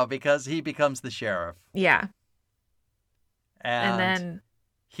shit. now because he becomes the sheriff. Yeah. And then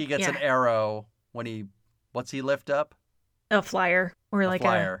he gets an arrow when what's he lift up? A flyer or like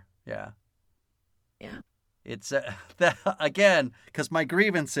flyer. Yeah. Yeah. It's that again, because my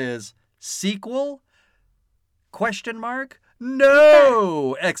grievance is sequel? Question mark?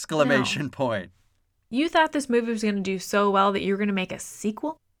 No! Exclamation point. You thought this movie was going to do so well that you were going to make a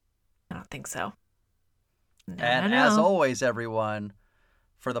sequel? I don't think so. No, and as always, everyone,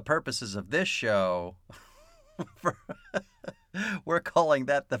 for the purposes of this show, we're calling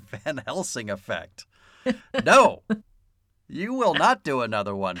that the Van Helsing effect. No! You will not do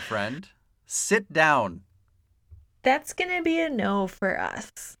another one, friend. Sit down. That's going to be a no for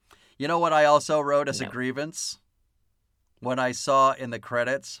us. You know what I also wrote as a grievance? When I saw in the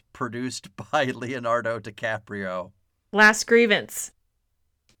credits, produced by Leonardo DiCaprio. Last grievance.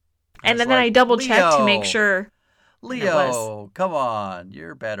 And then I double-checked to make sure. Leo, come on.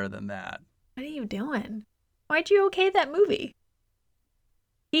 You're better than that. What are you doing? Why'd you okay that movie?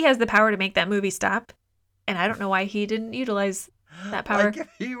 He has the power to make that movie stop. And I don't know why he didn't utilize that power. Like if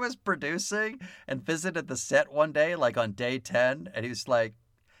he was producing and visited the set one day, like on day 10, and he's like,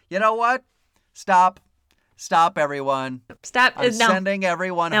 you know what? Stop, everyone. Stop. I'm sending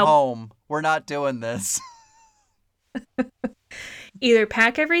everyone home. We're not doing this. Either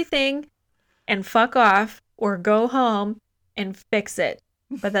pack everything and fuck off or go home and fix it.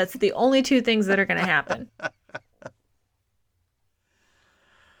 But that's the only two things that are going to happen.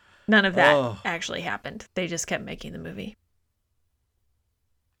 None of that actually happened. They just kept making the movie.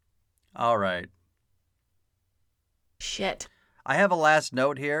 All right. Shit. I have a last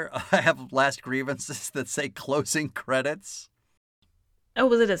note here. I have last grievances that say closing credits. Oh,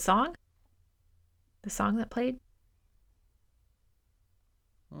 was it a song? The song that played?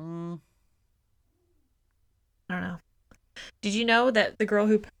 I don't know. Did you know that the girl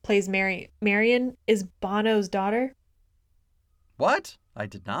who plays Marion is Bono's daughter? What? I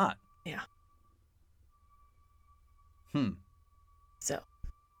did not. Yeah. So.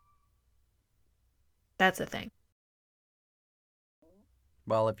 That's a thing.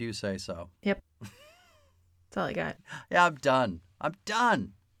 Well, if you say so. Yep. That's all I got. Yeah, I'm done.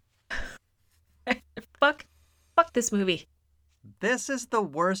 Fuck this movie. This is the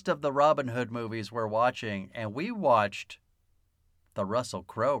worst of the Robin Hood movies we're watching, and we watched the Russell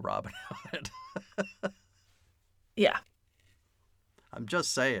Crowe Robin Hood. Yeah. I'm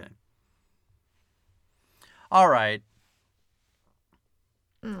just saying. All right.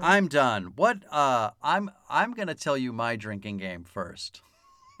 I'm done. What I'm going to tell you my drinking game first.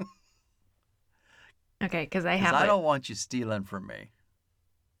 Okay, because I don't want you stealing from me.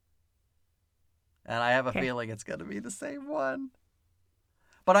 And I have a feeling it's going to be the same one.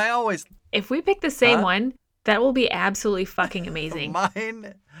 But I always... If we pick the same one, that will be absolutely fucking amazing.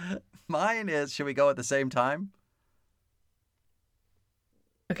 Mine is... Should we go at the same time?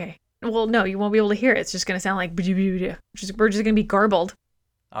 Okay. Well, no, you won't be able to hear it. It's just going to sound like... We're just going to be garbled.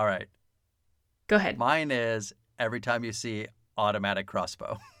 All right. Go ahead. Mine is every time you see automatic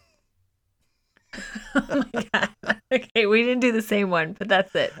crossbow. Oh my God. Okay, we didn't do the same one, but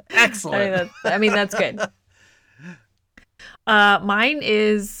that's it. Excellent. I mean, that's good. Mine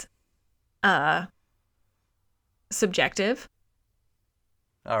is subjective.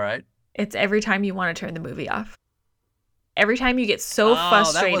 All right. It's every time you want to turn the movie off. Every time you get so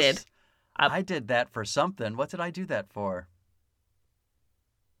frustrated. I did that for something. What did I do that for?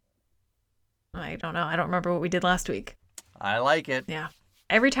 I don't know. I don't remember what we did last week. I like it. Yeah.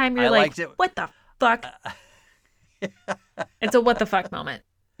 Every time you're like, what the fuck? It's a what the fuck moment.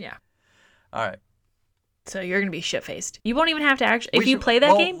 Yeah. All right. So you're going to be shit-faced. You won't even have to actually... If you play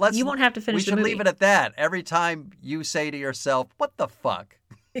that game, you won't have to finish the movie. We should leave it at that. Every time you say to yourself, what the fuck?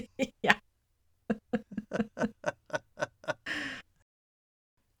 Yeah.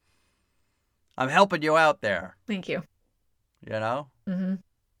 I'm helping you out there. Thank you. You know? Mm-hmm.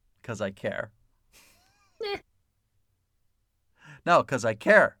 Because I care. No, because I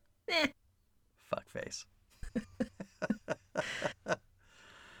care. Fuck face.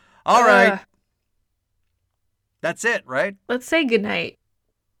 All right. That's it, right? Let's say goodnight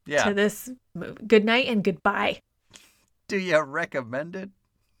to this movie. Good night and goodbye. Do you recommend it?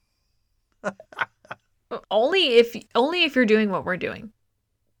 Only if you're doing what we're doing.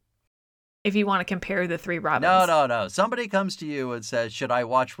 If you want to compare the three Robins. No. Somebody comes to you and says, should I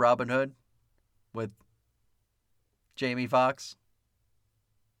watch Robin Hood with Jamie Foxx?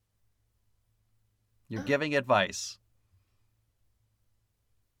 You're giving advice.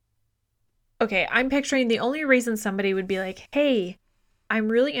 okay, I'm picturing the only reason somebody would be like, hey, I'm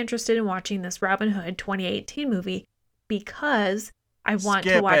really interested in watching this Robin Hood 2018 movie because I want to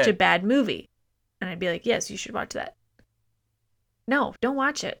Skip watch a it. bad movie. And I'd be like, yes, you should watch that. No, don't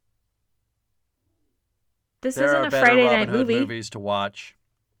watch it. This There isn't are a better Friday Robin night Hood movie. movies to watch.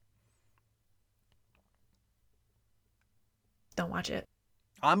 Don't watch it.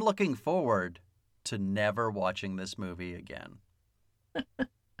 I'm looking forward to never watching this movie again.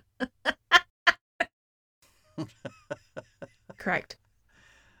 Correct.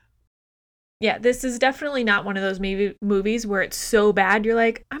 Yeah, this is definitely not one of those movies where it's so bad you're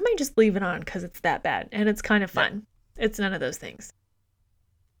like, I might just leave it on because it's that bad. And it's kind of fun. It's none of those things.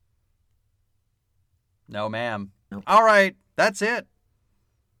 No, ma'am. Nope. All right, that's it.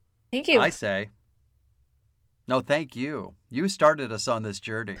 Thank you. I say. No, thank you. You started us on this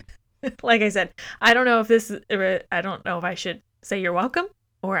journey. Like I said, I don't know if I don't know if I should say you're welcome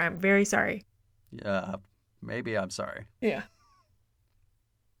or I'm very sorry. Yeah, maybe I'm sorry. Yeah.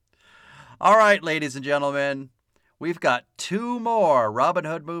 All right, ladies and gentlemen, we've got 2 more Robin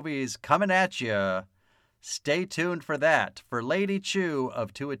Hood movies coming at you. Stay tuned for that. For Lady Chu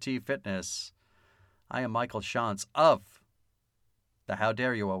of 2AT Fitness, I am Michael Shantz of the How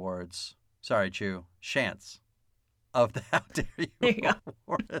Dare You Awards. Sorry, Chu. Shantz of the How Dare You There you go.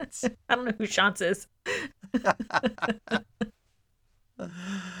 Awards. I don't know who Shantz is.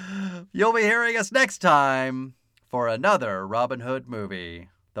 You'll be hearing us next time for another Robin Hood movie,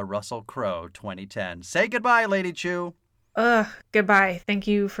 The Russell Crowe 2010. Say goodbye, Lady Chu. Goodbye. Thank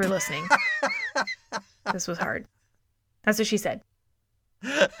you for listening. This was hard. That's what she said.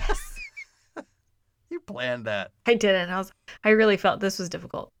 Yes. You planned that. I didn't. I really felt this was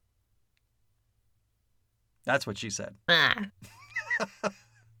difficult. That's what she said. Ah.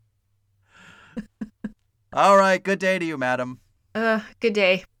 All right. Good day to you, madam. Good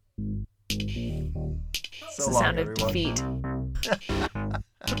day. So It's the long, sound of everyone. defeat.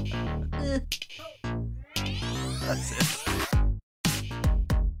 That's it.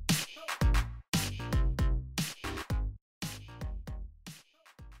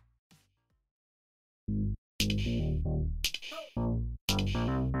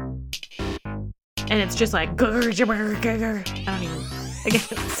 And it's just like, I don't even, again,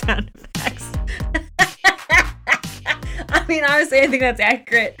 sound effects. I mean, honestly, I think that's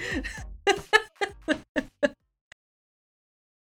accurate.